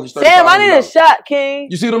don't know the mortgage $3,500. Damn, I need a shot, King.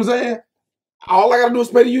 You see what I'm saying? All I got to do is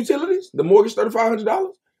pay the utilities. The mortgage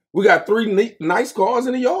 $3,500. We got 3 nice cars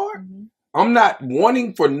in the yard. I'm not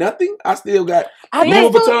wanting for nothing. I still got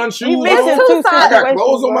Louis Vuitton shoes on. I got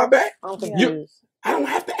clothes on my back. I don't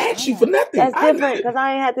have to ask you for nothing. That's different because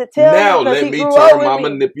I ain't had to tell now you. Now let me turn my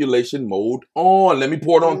manipulation mode on. Let me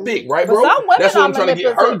pour it on thick, right, bro? That's what I'm trying to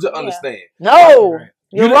get her to understand. No,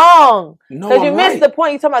 you're wrong. Because you missed the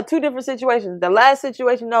point. You're talking about 2 different situations. The last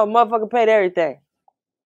situation, no, motherfucker paid everything.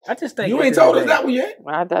 I just think you ain't told us that one yet.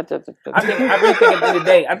 I really think at the end of the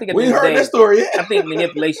day, we ain't heard that story yet. I think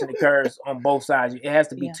manipulation occurs on both sides. It has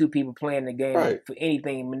to be 2 people playing the game for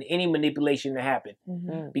anything, any manipulation to happen.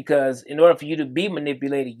 Because in order for you to be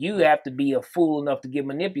manipulated, you have to be a fool enough to get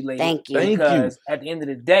manipulated. Thank you. Because at the end of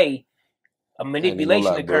the day, a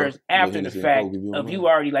manipulation occurs after the fact of you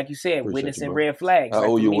already, like you said, witnessing red flags. Like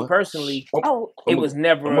for me personally, it was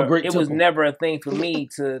never a thing for me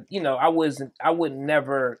to, I would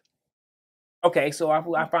never. Okay, so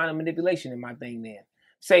I find a manipulation in my thing then,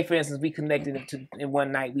 say for instance, we connected in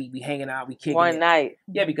one night, we hanging out, we kicking One it. night.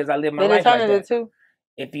 Yeah, because I live my Then life it turned like into that. two.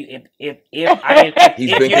 If I didn't,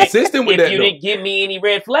 He's been consistent with that. If you didn't give me any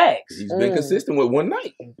red flags, he's been consistent with one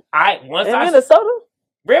night. In Minnesota,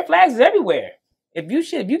 red flags is everywhere. If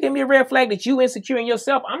you give me a red flag that you insecure in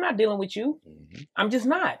yourself, I'm not dealing with you. Mm-hmm. I'm just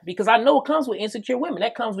not, because I know it comes with insecure women.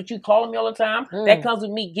 That comes with you calling me all the time. That comes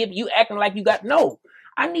with me giving you acting like you got no.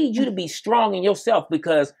 I need you to be strong in yourself,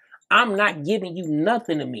 because I'm not giving you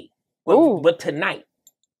nothing to me. But tonight.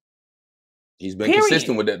 He's been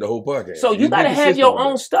consistent with that the whole podcast. So you got to have your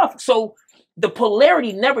own stuff. So the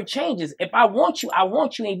polarity never changes. If I want you, I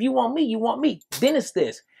want you. And if you want me, you want me. Then it's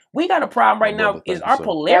this. We got a problem right now is our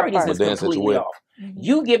polarities is completely off.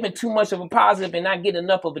 You giving too much of a positive and not getting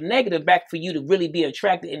enough of a negative back for you to really be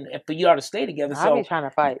attracted and for you all to stay together. So I be trying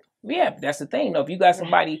to fight. Yeah, that's the thing though. If you got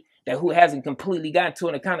somebody who hasn't completely gotten to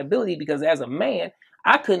an accountability, because as a man,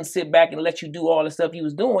 I couldn't sit back and let you do all the stuff you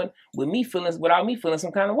was doing without me feeling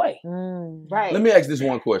some kind of way. Right. Let me ask this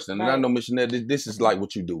one question, and I know, Miss Chanel, this is like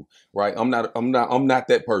what you do, right? I'm not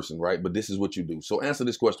that person, right? But this is what you do. So answer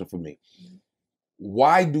this question for me.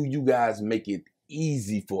 Why do you guys make it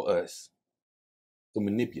easy for us to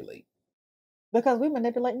manipulate? Because we're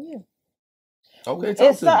manipulating you. Okay,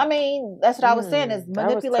 that's what I was saying. Is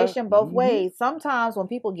manipulation both ways. Sometimes when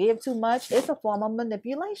people give too much, it's a form of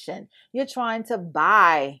manipulation. You're trying to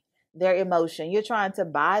buy their emotion. You're trying to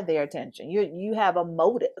buy their attention. You have a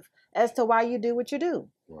motive as to why you do what you do.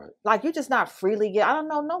 Right. Like you're just not freely I don't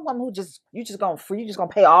know no one who you just gonna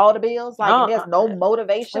pay all the bills. Like there's no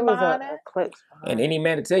motivation behind it. And any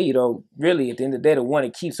man to tell you though, really at the end of the day, the one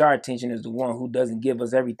that keeps our attention is the one who doesn't give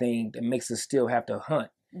us everything, that makes us still have to hunt.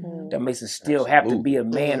 That makes us still have to be a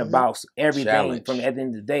man about everything from at the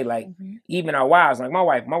end of the day. Like even our wives, like my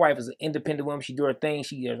wife is an independent woman. She do her thing.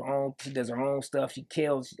 She does her own stuff. She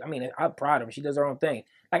kills. I'm proud of her. She does her own thing.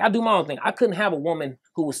 Like I do my own thing. I couldn't have a woman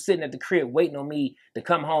who was sitting at the crib waiting on me to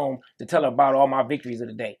come home to tell her about all my victories of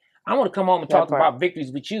the day. I want to come home and talk about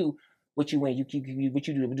victories with you. What you win, what you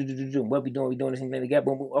do, what we doing this and then together,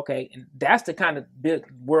 boom, boom, okay. And that's the kind of big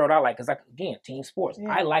world I like, because again, team sports.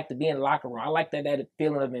 Yeah. I like to be in the locker room. I like that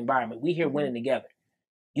feeling of environment. We here winning together.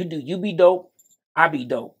 You be dope, I be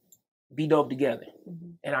dope. Be dope together.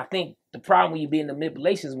 And I think the problem when you be in the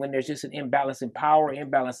manipulation is when there's just an imbalance in power,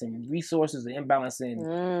 imbalance in resources, an imbalance in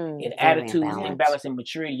attitudes, imbalance in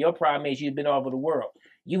maturity. Your problem is you've been all over the world.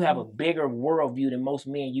 You have a bigger worldview than most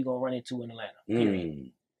men you're gonna run into in Atlanta.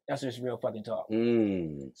 Period. That's just real fucking talk.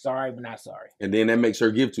 Sorry, but not sorry. And then that makes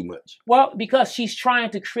her give too much. Well, because she's trying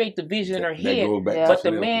to create the vision in her head, but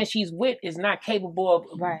the man she's with is not capable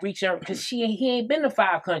of reaching her, because he ain't been to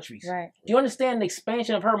 5 countries. Right. Do you understand the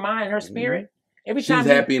expansion of her mind, her spirit? Every time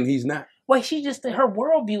she's happy and he's not. Well, she just, her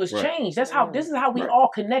worldview has changed. That's how, this is how we all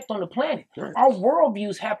connect on the planet. Right. Our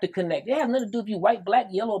worldviews have to connect. It has nothing to do with you white, black,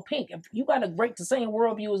 yellow, pink. If you got the same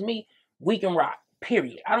worldview as me, we can rock.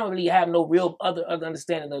 Period. I don't really have no real other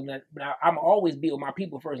understanding of that. But I'm always be with my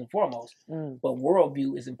people first and foremost. But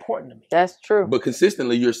worldview is important to me. That's true. But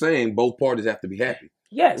consistently, you're saying both parties have to be happy.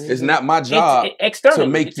 Yes. It's not my job to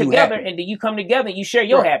make you together, happy. And then you come together and you share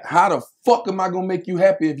your happiness. How the fuck am I gonna make you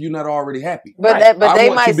happy if you're not already happy? But they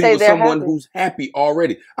might say they're someone who's happy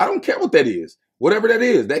already. I don't care what that is. Whatever that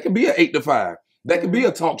is, that could be an 8 to 5. That could be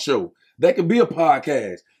a talk show. That could be a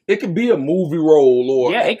podcast. It could be a movie role,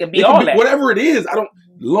 or it could be all that. Whatever it is,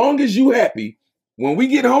 long as you happy. When we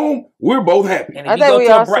get home, we're both happy. And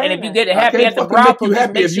if you get happy at the brothel,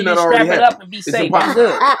 just make sure you strap it up and be safe. I'm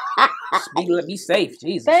good. Be safe,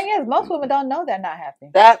 Jesus. Thing is, most women don't know they're not happy.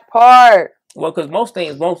 That part. Well, because most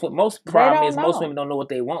problem is most women don't know what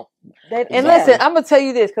they want. And listen, I'm gonna tell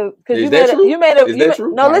you this, because you made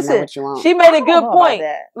a she made a good point.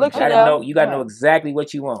 Look, you gotta know exactly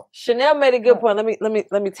what you want. Chanel made a good point.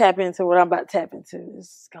 Let me tap into what I'm about to tap into. This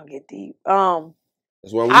is gonna get deep.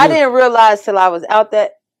 I didn't realize till I was out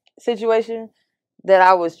that situation that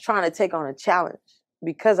I was trying to take on a challenge,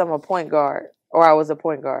 because I'm a point guard, or I was a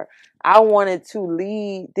point guard. I wanted to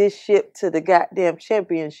lead this ship to the goddamn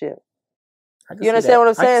championship. You understand what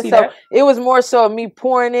I'm saying? So it was more so me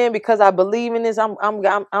pouring in because I believe in this. I'm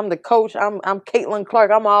the coach. I'm Caitlin Clark.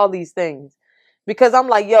 I'm all these things, because I'm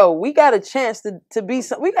like, yo, we got a chance to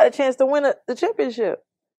win the championship.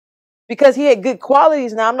 Because he had good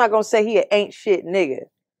qualities. Now, I'm not going to say he ain't shit nigga.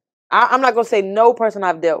 I'm not going to say no person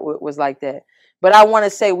I've dealt with was like that. But I want to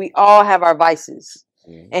say we all have our vices.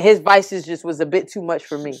 And his vices just was a bit too much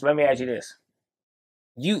for me. So let me ask you this.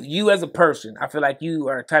 You as a person, I feel like you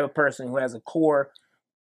are the type of person who has a core,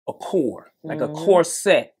 like a core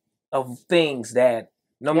set of things that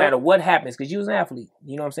no matter what happens, because you was an athlete,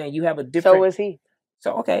 you know what I'm saying? You have a different... So was he.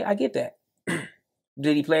 So, okay, I get that.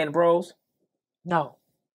 Did he play in the pros? No.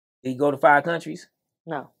 Did he go to 5 countries?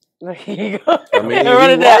 No. Here you go. I mean, Run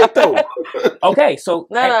it he's down. right though. Okay, so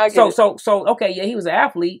I get it. so okay, yeah, he was an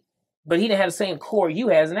athlete, but he didn't have the same core you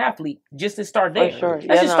had as an athlete. Just to start there. For sure.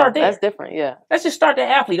 Let's just start there. That's different, yeah. Let's just start that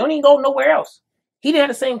athlete. Don't even go nowhere else. He didn't have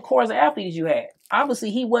the same core as an athlete as you had.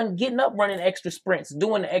 Obviously, he wasn't getting up running extra sprints,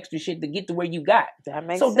 doing the extra shit to get to where you got. That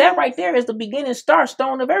makes so sense. that right there is the beginning start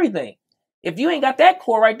stone of everything. If you ain't got that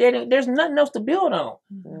core right there, then there's nothing else to build on.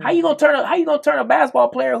 Mm. How you gonna turn a basketball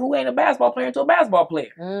player who ain't a basketball player into a basketball player?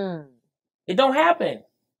 Mm. It don't happen.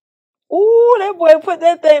 Ooh, that boy put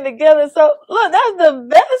that thing together. So look, that's the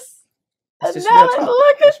best. It's just real talk.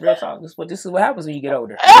 Look at It's real talk. This is what happens when you get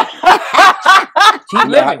older. Keep You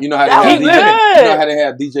living. know how That they was have DJ, good. you know how they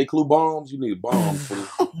have DJ Clue bombs? You need bombs for this.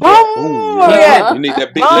 Boom. Yeah. You need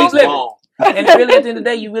that big Bombs. lace bomb. And really, at the end of the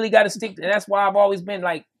day, you really got to stick. And that's why I've always been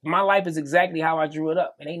like, my life is exactly how I drew it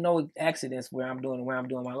up. It ain't no accidents where I'm doing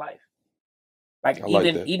my life. Like,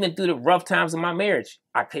 even through the rough times of my marriage,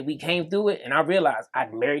 we came through it, and I realized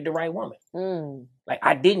I'd married the right woman. Mm. Like,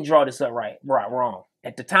 I didn't draw this up wrong.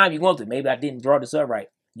 At the time you're going through, maybe I didn't draw this up right.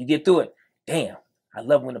 You get through it. Damn, I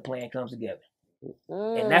love when the plan comes together.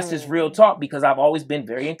 Mm. And that's just real talk because I've always been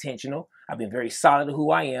very intentional. I've been very solid of who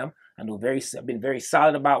I am. I've been very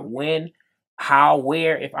solid about when, how,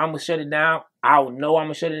 where. If I'm going to shut it down, I'll know I'm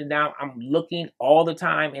going to shut it down. I'm looking all the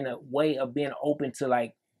time in a way of being open to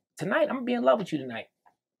like, tonight, I'm going to be in love with you tonight.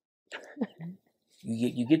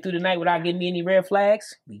 You get through the night without getting me any red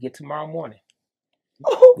flags, we get tomorrow morning.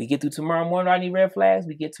 We get through tomorrow morning without any red flags,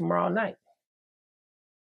 we get tomorrow night.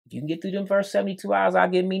 If you can get through them first 72 hours, I'll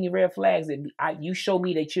get me any red flags. You show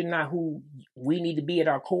me that you're not who we need to be at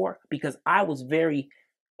our core, because I was very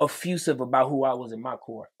effusive about who I was in my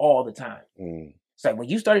core all the time. Mm. It's like when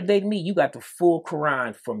you started dating me, you got the full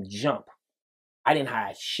Quran from jump. I didn't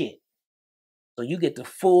hide shit. So you get the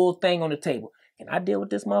full thing on the table. Can I deal with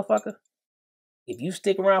this motherfucker? If you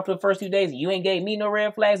stick around for the first few days and you ain't gave me no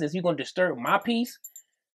red flags, if you're going to disturb my peace,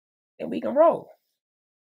 then we can roll.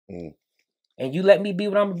 Mm. And you let me be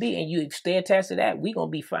what I'm going to be, and you stay attached to that, we going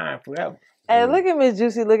to be fine forever. Hey, look at Miss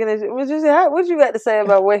Juicy looking at you. Miss Juicy, what you got to say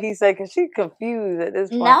about what he said? Because she's confused at this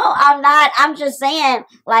point. No, I'm not. I'm just saying,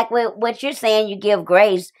 like with what you're saying, you give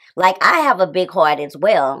grace. Like, I have a big heart as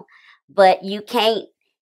well, but you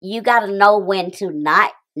got to know when to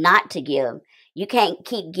not to give. You can't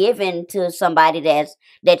keep giving to somebody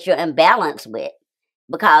that you're imbalanced with,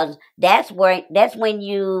 because that's when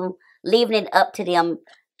you leaving it up to them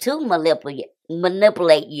to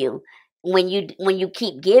manipulate you. When you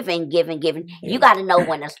keep giving, you got to know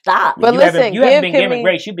when to stop. But you listen, you haven't been giving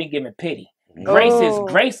grace. You've been giving pity.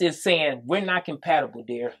 Grace is saying we're not compatible,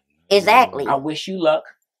 dear. Exactly. I wish you luck.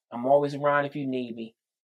 I'm always around if you need me.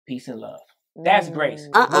 Peace and love. That's grace.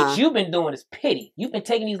 What you've been doing is pity. You've been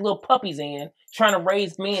taking these little puppies in, trying to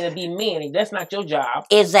raise men to be men, and that's not your job.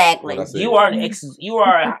 Exactly. You are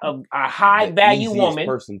a high value woman.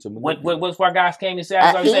 What's what guys came and said?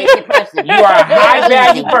 You are a high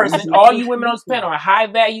value person. All you women on this panel are high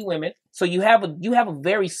value women. So you have a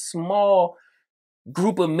very small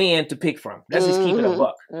group of men to pick from. Let's just keep it a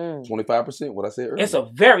buck. 25%, what I said earlier.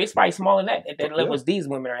 It's probably smaller than that. At that level these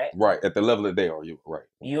women are at. Right, at the level that they are. You right.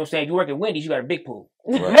 You know what I'm saying? If you work at Wendy's, you got a big pool.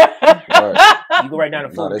 Right. Right. You go right down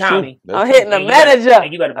to Fulton County. I'm hitting the manager.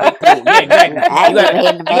 And you got a big pool. Yeah,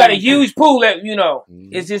 exactly. You got a huge pool that,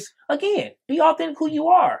 it's just, again, be authentic who you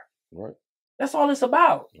are. Right. That's all it's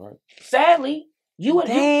about. Right. Sadly, really,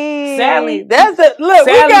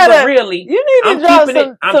 I'm keeping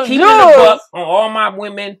the buck on all my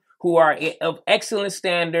women who are of excellent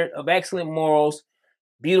standard, of excellent morals,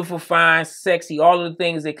 beautiful, fine, sexy, all of the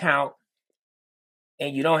things that count.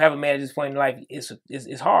 And you don't have a man at this point in life.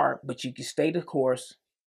 It's hard, but you can stay the course.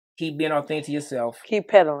 Keep being authentic to yourself. Keep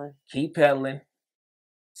pedaling.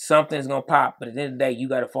 Something's gonna pop, but at the end of the day, you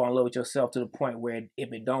gotta fall in love with yourself to the point where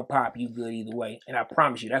if it don't pop, you good either way. And I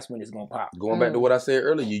promise you, that's when it's gonna pop. Going back to what I said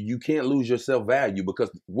earlier, you can't lose your self-value because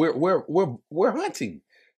we're hunting.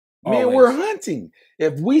 Man, we're hunting.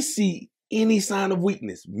 If we see any sign of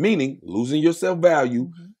weakness, meaning losing your self-value,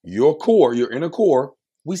 your core, your inner core,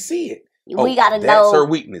 we see it. We gotta know that's her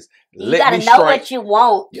weakness. You gotta know what you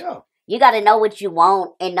want. Yeah. You got to know what you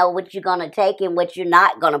want and know what you're going to take and what you're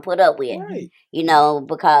not going to put up with. Right.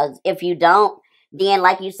 Because if you don't, then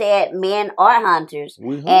like you said, men are hunters.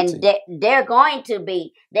 And they're going to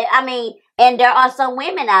be. And there are some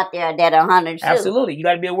women out there that are hunters too. Absolutely. You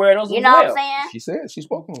got to be aware of those You know what I'm saying? She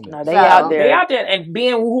spoke on that. No, they out there. They out there. And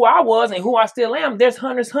being who I was and who I still am, there's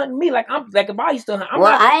hunters hunting me. Like if I used to hunt.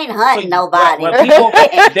 I ain't hunting nobody.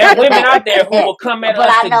 There are women out there who will come at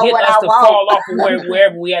us to get us to fall off of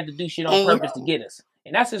wherever we had to do shit on purpose to get us.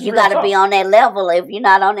 And that's just you got to be on that level. If you're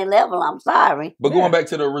not on that level, I'm sorry. But going back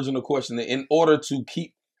to the original question, in order to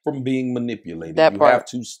keep from being manipulated, you have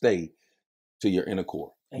to stay to your inner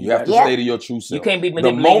core. You have to stay to your true self. You can't be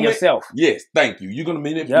manipulating yourself. Yes, thank you. You're going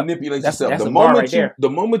to manipulate yourself. The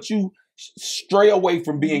moment you stray away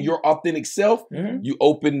from being your authentic self, you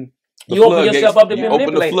open yourself up to be manipulated.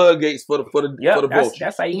 Open the floodgates for the vulture.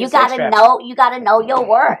 That's how you gotta know. You gotta know your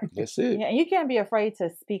worth. That's it. Yeah, you can't be afraid to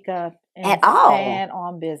speak up and at all. Stand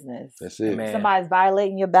on business. That's it. If somebody's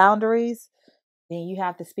violating your boundaries, then you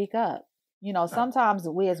have to speak up. You know, sometimes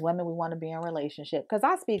we as women, we want to be in a relationship, because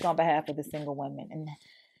I speak on behalf of the single women. And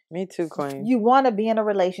me too, Queen. You want to be in a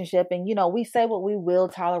relationship, and you know, we say what we will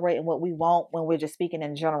tolerate and what we won't when we're just speaking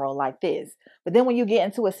in general like this. But then when you get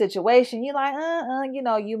into a situation, you're like, you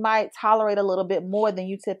know, you might tolerate a little bit more than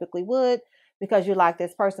you typically would because you like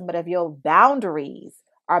this person. But if your boundaries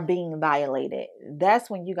are being violated, that's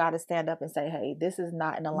when you got to stand up and say, hey, this is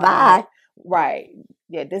not in alignment. Right.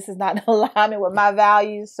 Yeah, this is not in alignment with my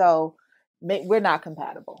values. So we're not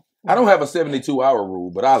compatible. I don't have a 72-hour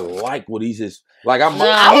rule, but I like what he's just like. I was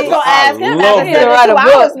gonna ask him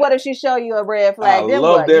that. What if she show you a red flag? I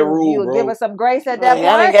love that rule, you bro. give her some grace at that point.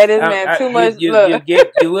 I gave this man too much. You will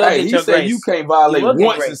get he your said grace. You can't violate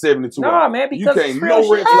once in 72 hours. No, man, because you can't.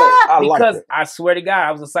 No red flag. I like that. Because I swear to God,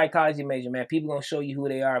 I was a psychology major, man. People gonna show you who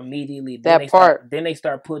they are immediately. Then they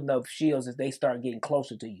start putting up shields as they start getting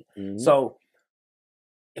closer to you. Mm-hmm. So,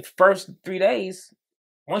 if first 3 days.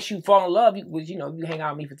 Once you fall in love, you hang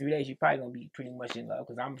out with me for 3 days, you're probably gonna be pretty much in love,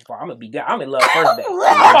 because I'm in love first day.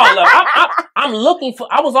 I'm looking for.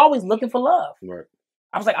 I was always looking for love. Right.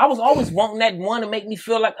 I was always wanting that one to make me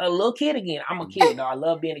feel like a little kid again. I'm a kid, though. I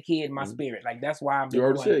love being a kid in my spirit. Like, that's why I'm. You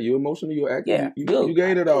already said you emotional, you acting. Yeah, you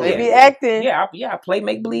gained it all. Maybe acting. Yeah, I play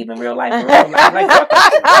make believe in real life. For real. But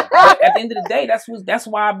at the end of the day, that's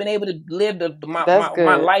why I've been able to live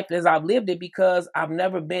my life as I've lived it, because I've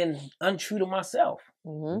never been untrue to myself.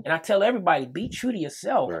 Mm-hmm. And I tell everybody, be true to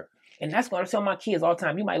yourself. Right. And that's what I tell my kids all the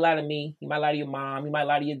time. You might lie to me, you might lie to your mom, you might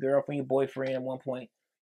lie to your girlfriend, your boyfriend at one point,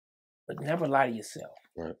 but never lie to yourself.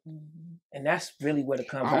 Right. And that's really what it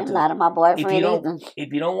comes down to. I didn't lie to my boyfriend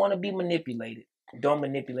if you don't want to be manipulated, don't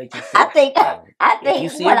manipulate yourself. I think if you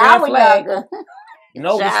see when a red I was flag,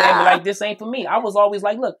 younger, this ain't for me. I was always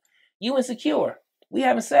like, look, you insecure. We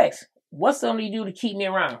having sex. What's something you do to keep me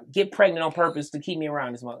around? Get pregnant on purpose to keep me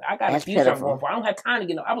around this month. I got a future I'm going for. I don't have time to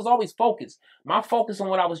get. I was always focused. My focus on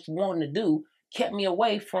what I was wanting to do kept me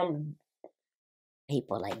away from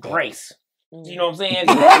people like grace. That. You know what I'm saying?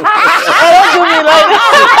 Don't do me like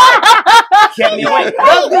that. Kept me away.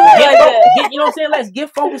 Don't do me like that. You know what I'm saying? Let's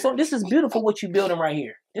get focused on. This is beautiful what you're building right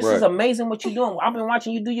here. This is amazing what you're doing. I've been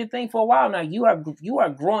watching you do your thing for a while now. You are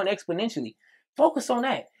growing exponentially. Focus on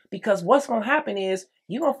that. Because what's going to happen is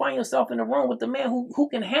you're going to find yourself in the room with the man who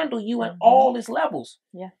can handle you at all his levels.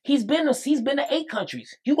 Yeah. He's been to 8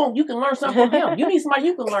 countries. You can learn something from him. You need somebody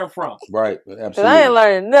you can learn from. Right. Absolutely. I ain't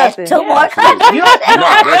learning nothing. That's 2 more countries.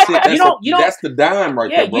 That's the dime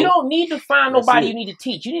right there, bro. You don't need to find nobody you need to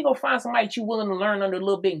teach. You need to go find somebody that you're willing to learn under a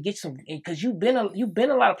little bit and get some, because you've been a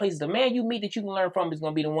lot of places. The man you meet that you can learn from is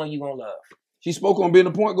going to be the one you're going to love. She spoke on being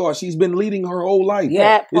a point guard. She's been leading her whole life.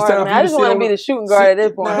 Yeah, it's time I just want to be the shooting guard at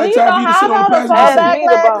this point. It's time for you to sit on the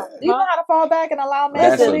pass. You know how to fall back and allow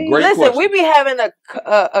men to lead? Listen, we be having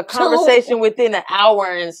a conversation within an hour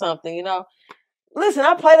and something, you know. Listen,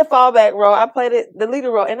 I played the fallback role. I played the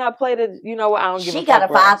leader role, and I played it. You know what? I don't give a fuck. She got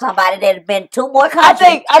to find somebody that's been 2 more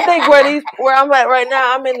countries. I think where I'm at right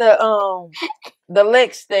now, I'm in the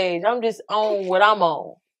Lex stage. I'm just on what I'm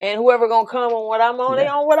on. And whoever gonna come on what I'm on, they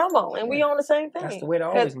on what I'm on, and we on the same thing. That's the way to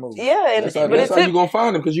always move. Yeah, and that's how you gonna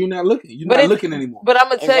find them, because you're not looking. You're not looking anymore. But I'm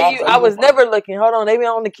gonna tell you, I was never looking. Hold on, they be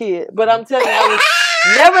on the kid. But I'm telling you, I was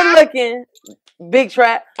never looking. Big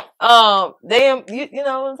trap. You know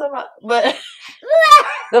what I'm talking about. But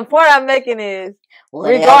the point I'm making is,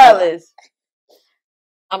 regardless,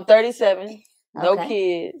 I'm 37, no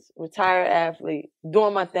kids, retired athlete,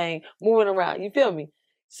 doing my thing, moving around. You feel me?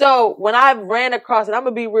 So when I ran across it, I'm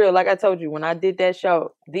going to be real. Like I told you, when I did that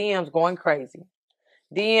show, DMs going crazy.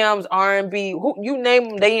 DMs, R&B, you name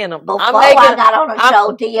them, they in them. Before I got on the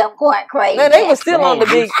show, DM going crazy. No, they were still on the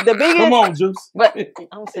biggest. Come on, Juice. But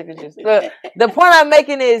I'm sick of Juice. The point I'm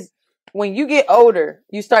making is, when you get older,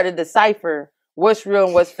 you start to decipher what's real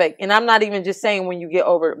and what's fake. And I'm not even just saying when you get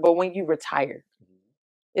over, but when you retire.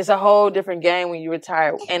 It's a whole different game when you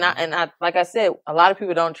retire. And I, like I said, a lot of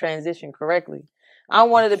people don't transition correctly. I'm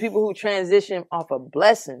one of the people who transition off a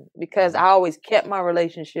blessing, because I always kept my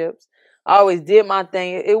relationships. I always did my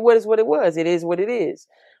thing. It was what it was. It is what it is.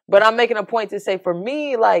 But I'm making a point to say, for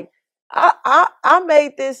me, like, I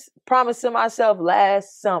made this promise to myself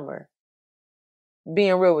last summer.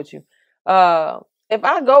 Being real with you, if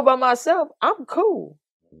I go by myself, I'm cool.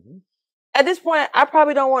 Mm-hmm. At this point, I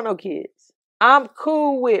probably don't want no kids. I'm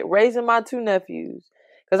cool with raising my 2 nephews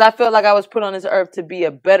because I feel like I was put on this earth to be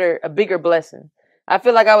a bigger blessing. I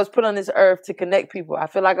feel like I was put on this earth to connect people. I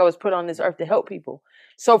feel like I was put on this earth to help people.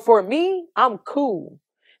 So for me, I'm cool.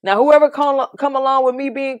 Now, whoever come along with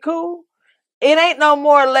me being cool, it ain't no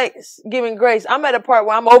more Lex giving grace. I'm at a part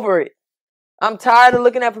where I'm over it. I'm tired of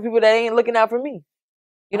looking out for people that ain't looking out for me.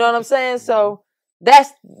 You know what I'm saying? So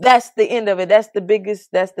that's the end of it. That's the big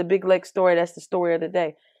Lex story. That's the story of the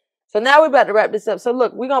day. So now we're about to wrap this up. So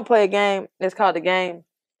look, we're going to play a game. It's called The Game.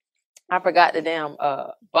 I forgot the damn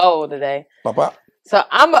bowl today. Papa. So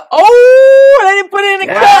they didn't put it in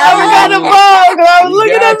the cup. I forgot the bowl because I was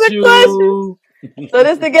looking at the question. So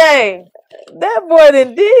this the game. That boy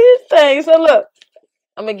done did his thing. So look,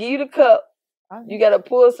 I'm going to give you the cup. You got to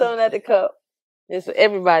pull something at the cup. It's for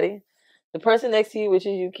everybody. The person next to you, which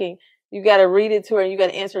is you, King, you got to read it to her and you got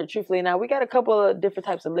to answer it truthfully. Now, we got a couple of different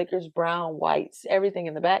types of liquors, brown, whites, everything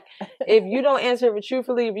in the back. If you don't answer it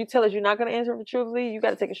truthfully, if you tell us you're not going to answer it truthfully, you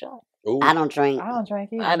got to take a shot. Ooh. I don't drink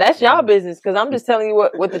either. That's y'all business because I'm just telling you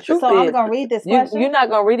what the truth is. So I'm going to read this question? You're not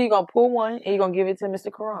going to read it. You're going to pull one and you're going to give it to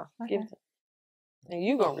Mr. Karon. Okay. Give it to him. And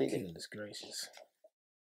you're going to read it. Goodness gracious.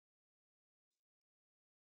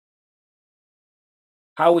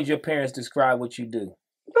 How would your parents describe what you do?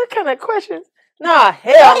 What kind of questions? Nah,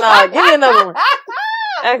 hell no. Give me another one.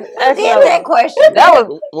 Ask that question. That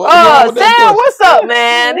was Sam, what's up,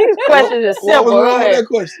 man? These questions are simple. What was wrong with that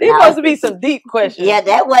question? These supposed to be some deep questions. Yeah,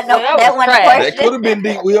 that wasn't no, that wasn't a question. That could have been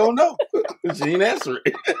deep. We don't know. She didn't answer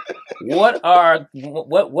it.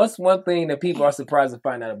 What's one thing that people are surprised to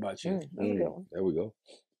find out about you? There we go.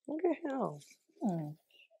 Okay, hell.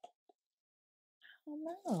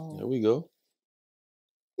 Oh, there we go.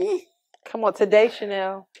 Come on, today,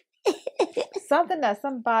 Chanel. Something that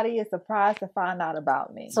somebody is surprised to find out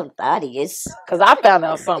about me. Somebody is. Because I found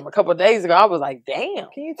out something a couple of days ago. I was like, damn.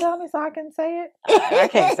 Can you tell me so I can say it? I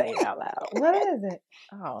can't say it out loud. What is it?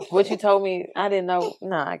 Oh, what you told me, I didn't know.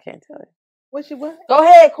 No, I can't tell you. What? Go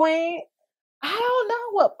ahead, Queen. I don't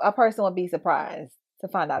know what a person would be surprised to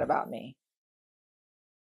find out about me.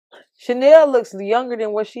 Chanel looks younger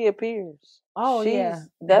than what she appears. Oh, yeah.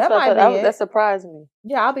 That surprised me.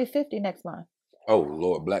 Yeah, I'll be 50 next month. Oh,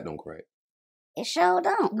 Lord, black don't crack. It sure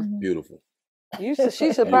don't. Mm-hmm. Beautiful.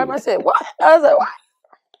 She surprised me. I said, what? I was like, what?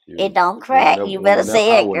 Beautiful. It don't crack. You better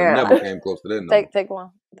say it, girl. I never came close to that number. Take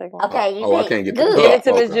one. Okay, I can't get good. Give it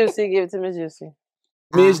to Miss Juicy. Give it to Miss Juicy.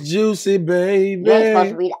 Miss Juicy, baby. You ain't supposed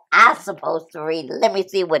to read it. I'm supposed to read it. Let me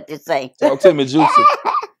see what this say. Talk to me, Juicy.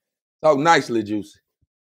 Talk nicely, Juicy.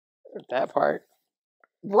 That part.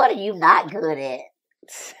 What are you not good at?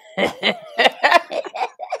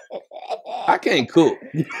 I can't cook.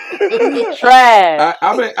 Trash.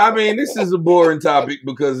 I mean, this is a boring topic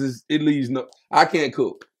because it leaves no. I can't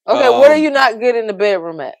cook. Okay, what are you not good in the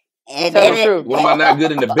bedroom at? And Tell the truth. What am I not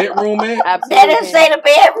good in the bedroom at? Absolutely. They didn't say the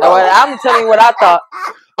bedroom. I'm telling you what I thought.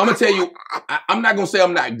 I'm gonna tell you. I'm not gonna say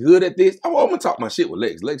I'm not good at this. I'm gonna talk my shit with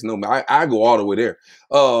Lex. Lex know me. I go all the way there.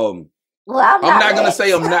 Well, I'm not gonna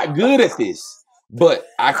say I'm not good at this, but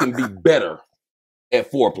I can be better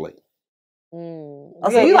at foreplay.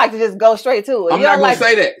 So you like to just go straight to it. I'm not gonna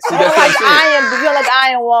say that. See, that's what I'm saying. You don't like the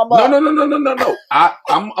iron warm up. No.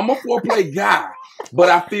 I'm a foreplay guy, but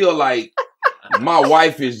I feel like my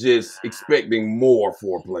wife is just expecting more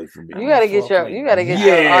foreplay from me. You gotta get your I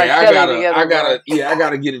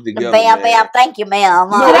gotta get it together. Bam, thank you, ma'am.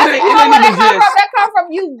 No, that come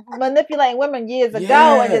from you manipulating women years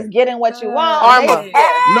ago and just getting what you want.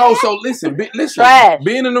 No, so listen. Trash.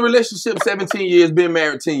 Being in a relationship 17 years, being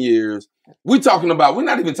married 10 years. We're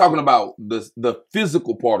not even talking about the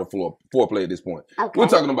physical part of foreplay at this point. Okay. We're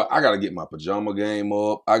talking about I gotta get my pajama game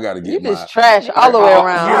up. I gotta get just trash all the way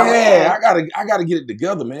around. Yeah, I gotta get it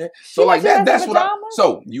together, man. So like that's what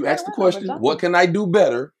so you asked the question, what can I do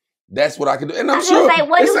better? That's what I can do. And I'm sure. Say,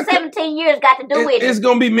 what do 17 years got to do with it? It's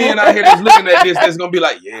going to be men out here that's looking at this that's going to be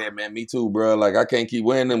like, yeah, man, me too, bro. Like, I can't keep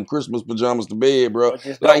wearing them Christmas pajamas to bed, bro.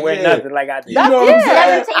 Just don't wear nothing like I do. You know what I'm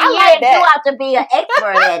saying? 17 years, you have to be an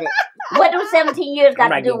expert at it. What do 17 years got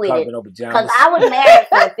to do with it? Because I was married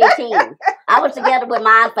for 15. I was together with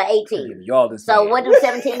mine for 18. So what do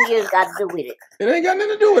 17 years got to do with it? It ain't got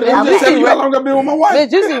nothing to do with it. I'm just telling you how long I've been with my wife. Miss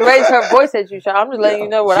Juicy raised her voice at you, Sean. I'm just letting you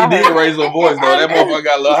know what I heard. She did raise her voice, though. That motherfucker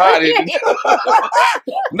got a little hot in it.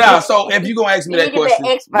 Now, so if you're going to ask me that question,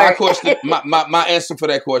 my answer for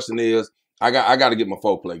that question is I got to get my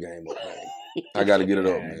foreplay game up, man. I got to get it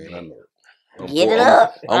up, man. I know it. Get it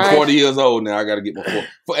up. I'm 40 years old now. I got to get my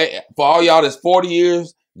for all y'all that's 40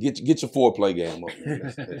 years, get your foreplay game up.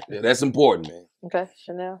 That's important, man. Okay,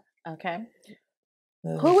 Chanel. Okay.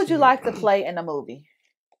 Who would you like to play in a movie?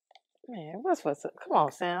 Man, what's come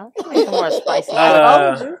on, Sam. Make some more spicy.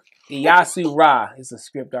 Yasu Ra is a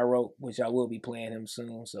script I wrote, which I will be playing him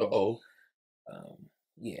soon. So,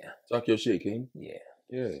 yeah. Talk your shit, King. Yeah.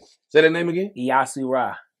 Say that name again. Yasu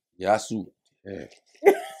Ra. Yasu. Yeah.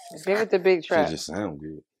 Give it the big track. It just sound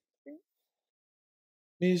good.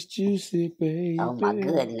 Miss Juicy, baby. Oh my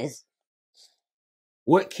goodness.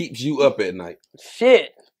 What keeps you up at night?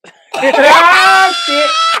 Shit. Ah, shit.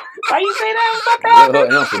 Why you say that?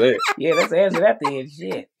 Answer that. Yeah, let's answer that then.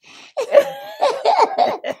 Shit.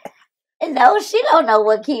 No, she don't know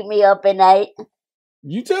what keep me up at night.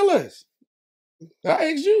 You tell us.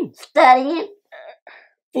 I asked you. Studying.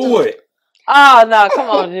 For what? Oh no, come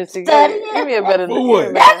on, Juicy. Give me a better. For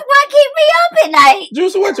what? That's what keep me up at night.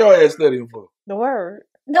 Juicy, what your ass studying for? The word.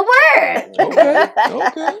 The word.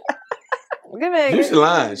 Okay. Give me. Juicy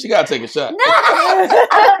lying. She gotta take a shot. No, I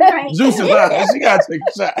don't drink. Juicy lying. She gotta take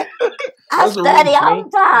a shot. I study all the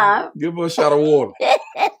time. Give her a shot of water.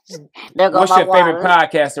 What's your favorite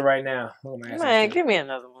podcaster right now? Oh, man, give me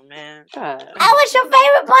another one, man. God. What's your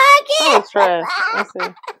favorite podcast? That was trash. Let's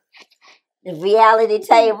see. The reality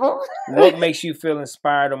table. What makes you feel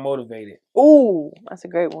inspired or motivated? Ooh, that's a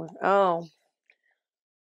great one.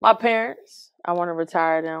 My parents. I want to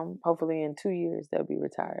retire them. Hopefully in 2 years they'll be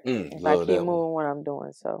retired. If I keep moving what I'm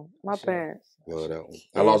doing. So my parents. Love that one.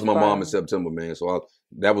 I lost my mom in September, man. So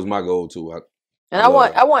that was my goal too. I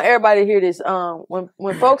want everybody to hear this.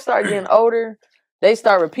 When folks start getting older, they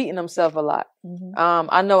start repeating themselves a lot.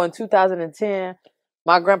 I know in 2010,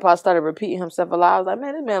 my grandpa started repeating himself a lot. I was like,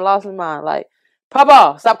 man, this man lost his mind. Like,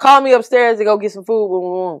 Papa, stop calling me upstairs to go get some food. Boom,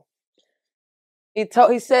 boom,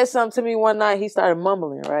 boom. He said something to me one night. He started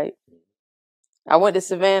mumbling, right? I went to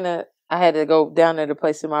Savannah. I had to go down there to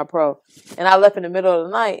play semi-pro. And I left in the middle of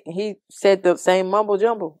the night. He said the same mumble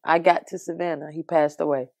jumble. I got to Savannah. He passed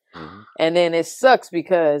away. And then it sucks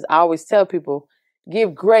because I always tell people,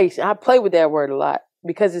 give grace. I play with that word a lot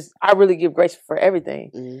because I really give grace for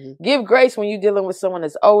everything. Give grace when you're dealing with someone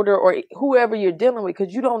that's older or whoever you're dealing with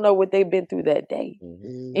because you don't know what they've been through that day.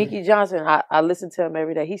 Inky Johnson, I listen to him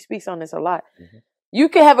every day. He speaks on this a lot. You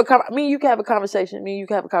can have a conversation. You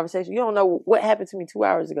can have a conversation. You don't know what happened to me 2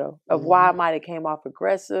 hours ago of why I might have came off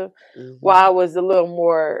aggressive, why I was a little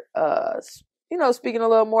more, speaking a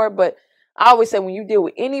little more. But I always say when you deal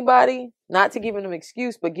with anybody, not to give them an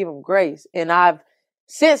excuse, but give them grace. And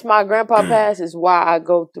since my grandpa passed is why I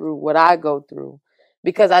go through what I go through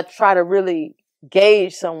because I try to really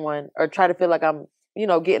gauge someone or try to feel like I'm,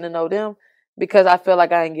 getting to know them because I feel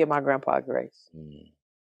like I didn't give my grandpa grace.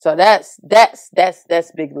 So that's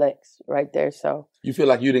big legs right there. So you feel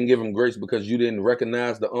like you didn't give him grace because you didn't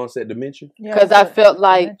recognize the onset dementia? Because I felt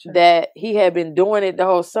like that he had been doing it the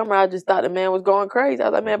whole summer. I just thought the man was going crazy. I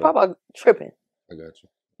was like, man, Papa tripping. I got you.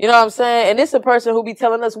 You know what I'm saying? And it's a person who be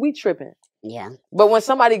telling us we tripping. Yeah. But when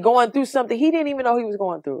somebody going through something, he didn't even know he was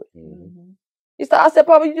going through it. I said,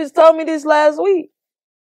 Papa, you just told me this last week.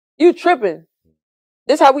 You tripping.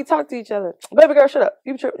 This is how we talk to each other. Baby girl, shut up.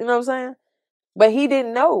 You tripping. You know what I'm saying? But he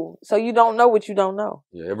didn't know. So you don't know what you don't know.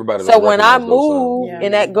 Yeah, everybody. So when I move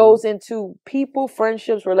and that goes into people,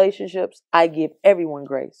 friendships, relationships, I give everyone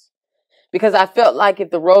grace. Because I felt like if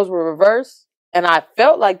the roles were reversed, and I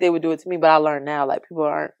felt like they would do it to me, but I learned now, like people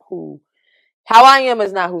aren't how I am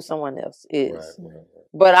is not who someone else is. Right.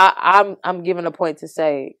 But I'm giving a point to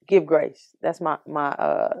say, give grace. That's my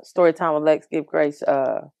story time with Lex, give grace,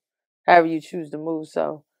 however you choose to move.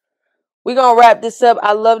 So we're going to wrap this up.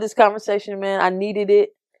 I love this conversation, man. I needed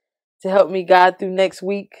it to help me guide through next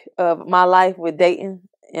week of my life with dating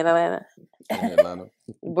in Atlanta. But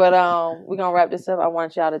we're going to wrap this up. I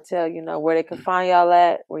want y'all to tell, where they can find y'all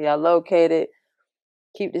at, where y'all located.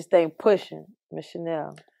 Keep this thing pushing. Miss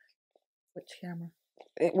Chanel. Which camera?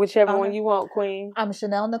 Whichever one you want, Queen. I'm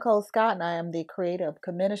Chanel Nicole Scott, and I am the creator of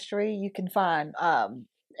Comministry. You can find...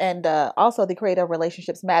 and also the creator of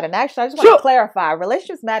Relationships Matter. And actually, I just want to clarify,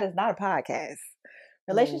 Relationships Matter is not a podcast.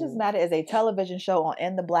 Relationships Matter is a television show on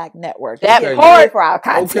In the Black Network. That part for our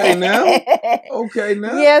content. Okay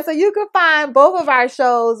now. Yeah, so you can find both of our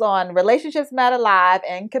shows on Relationships Matter Live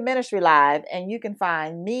and Comministry Live, and you can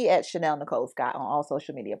find me at Chanel Nicole Scott on all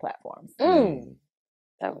social media platforms.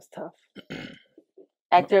 That was tough.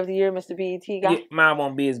 Actor of the Year, Mr. BET guy. Yeah, mine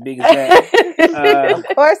won't be as big as that.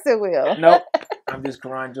 Of course it will. Nope. I'm just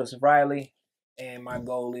Karon Riley, and my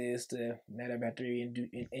goal is to not ever have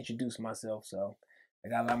to introduce myself. So I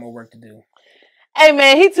got a lot more work to do. Hey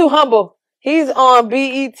man, he too humble. He's on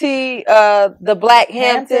BET, the Black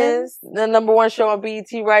Hamptons, the #1 show on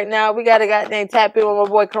BET right now. We got to goddamn tap in with my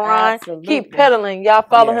boy Karon. Absolutely. Keep pedaling. Y'all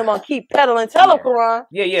follow him on Keep Pedaling. Tell him, Karon.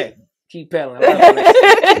 Yeah. Keep pedaling.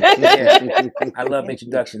 I love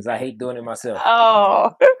introductions. I hate doing it myself.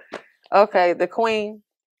 Oh. Okay, the queen.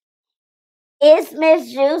 It's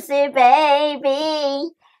Miss Juicy Baby.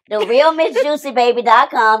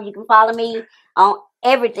 TheRealMissJuicyBaby.com. You can follow me on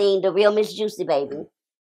everything. The Real Miss Juicy Baby.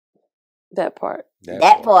 That part.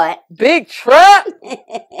 That part. Big truck.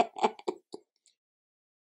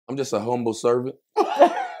 I'm just a humble servant.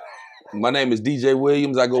 My name is DJ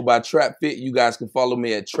Williams. I go by Trap Fit. You guys can follow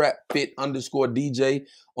me at TrapFit_DJ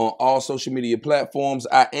on all social media platforms.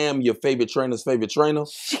 I am your favorite trainer's favorite trainer.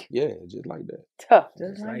 Yeah, just like that. Tough.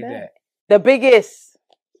 Just like that. The biggest.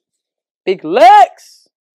 Big Lex.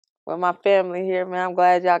 With my family here, man. I'm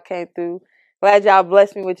glad y'all came through. Glad y'all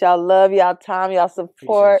blessed me with y'all love, y'all time, y'all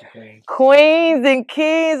support. You, Queens and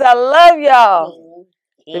kings, I love y'all.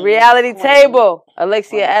 The Reality Table.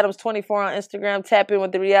 Alexia Adams 24 on Instagram. Tap in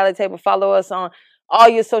with The Reality Table. Follow us on all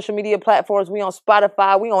your social media platforms. We on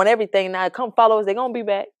Spotify. We on everything now. Come follow us. They're going to be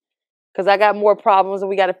back. Because I got more problems and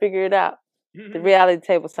we got to figure it out. The Reality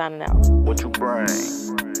Table signing out. What you bring?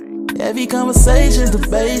 Heavy conversations,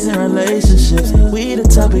 debates, and relationships. We the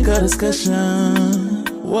topic of discussion.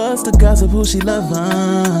 What's the gossip? Who she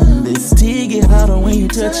loving? This tea get hotter when you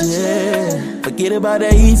touch it. Forget about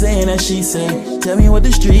that he saying that she say. Tell me what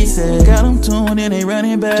the street say. Got them tuned in, they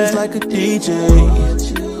running back just like a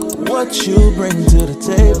DJ. What you bring to the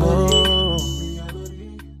table?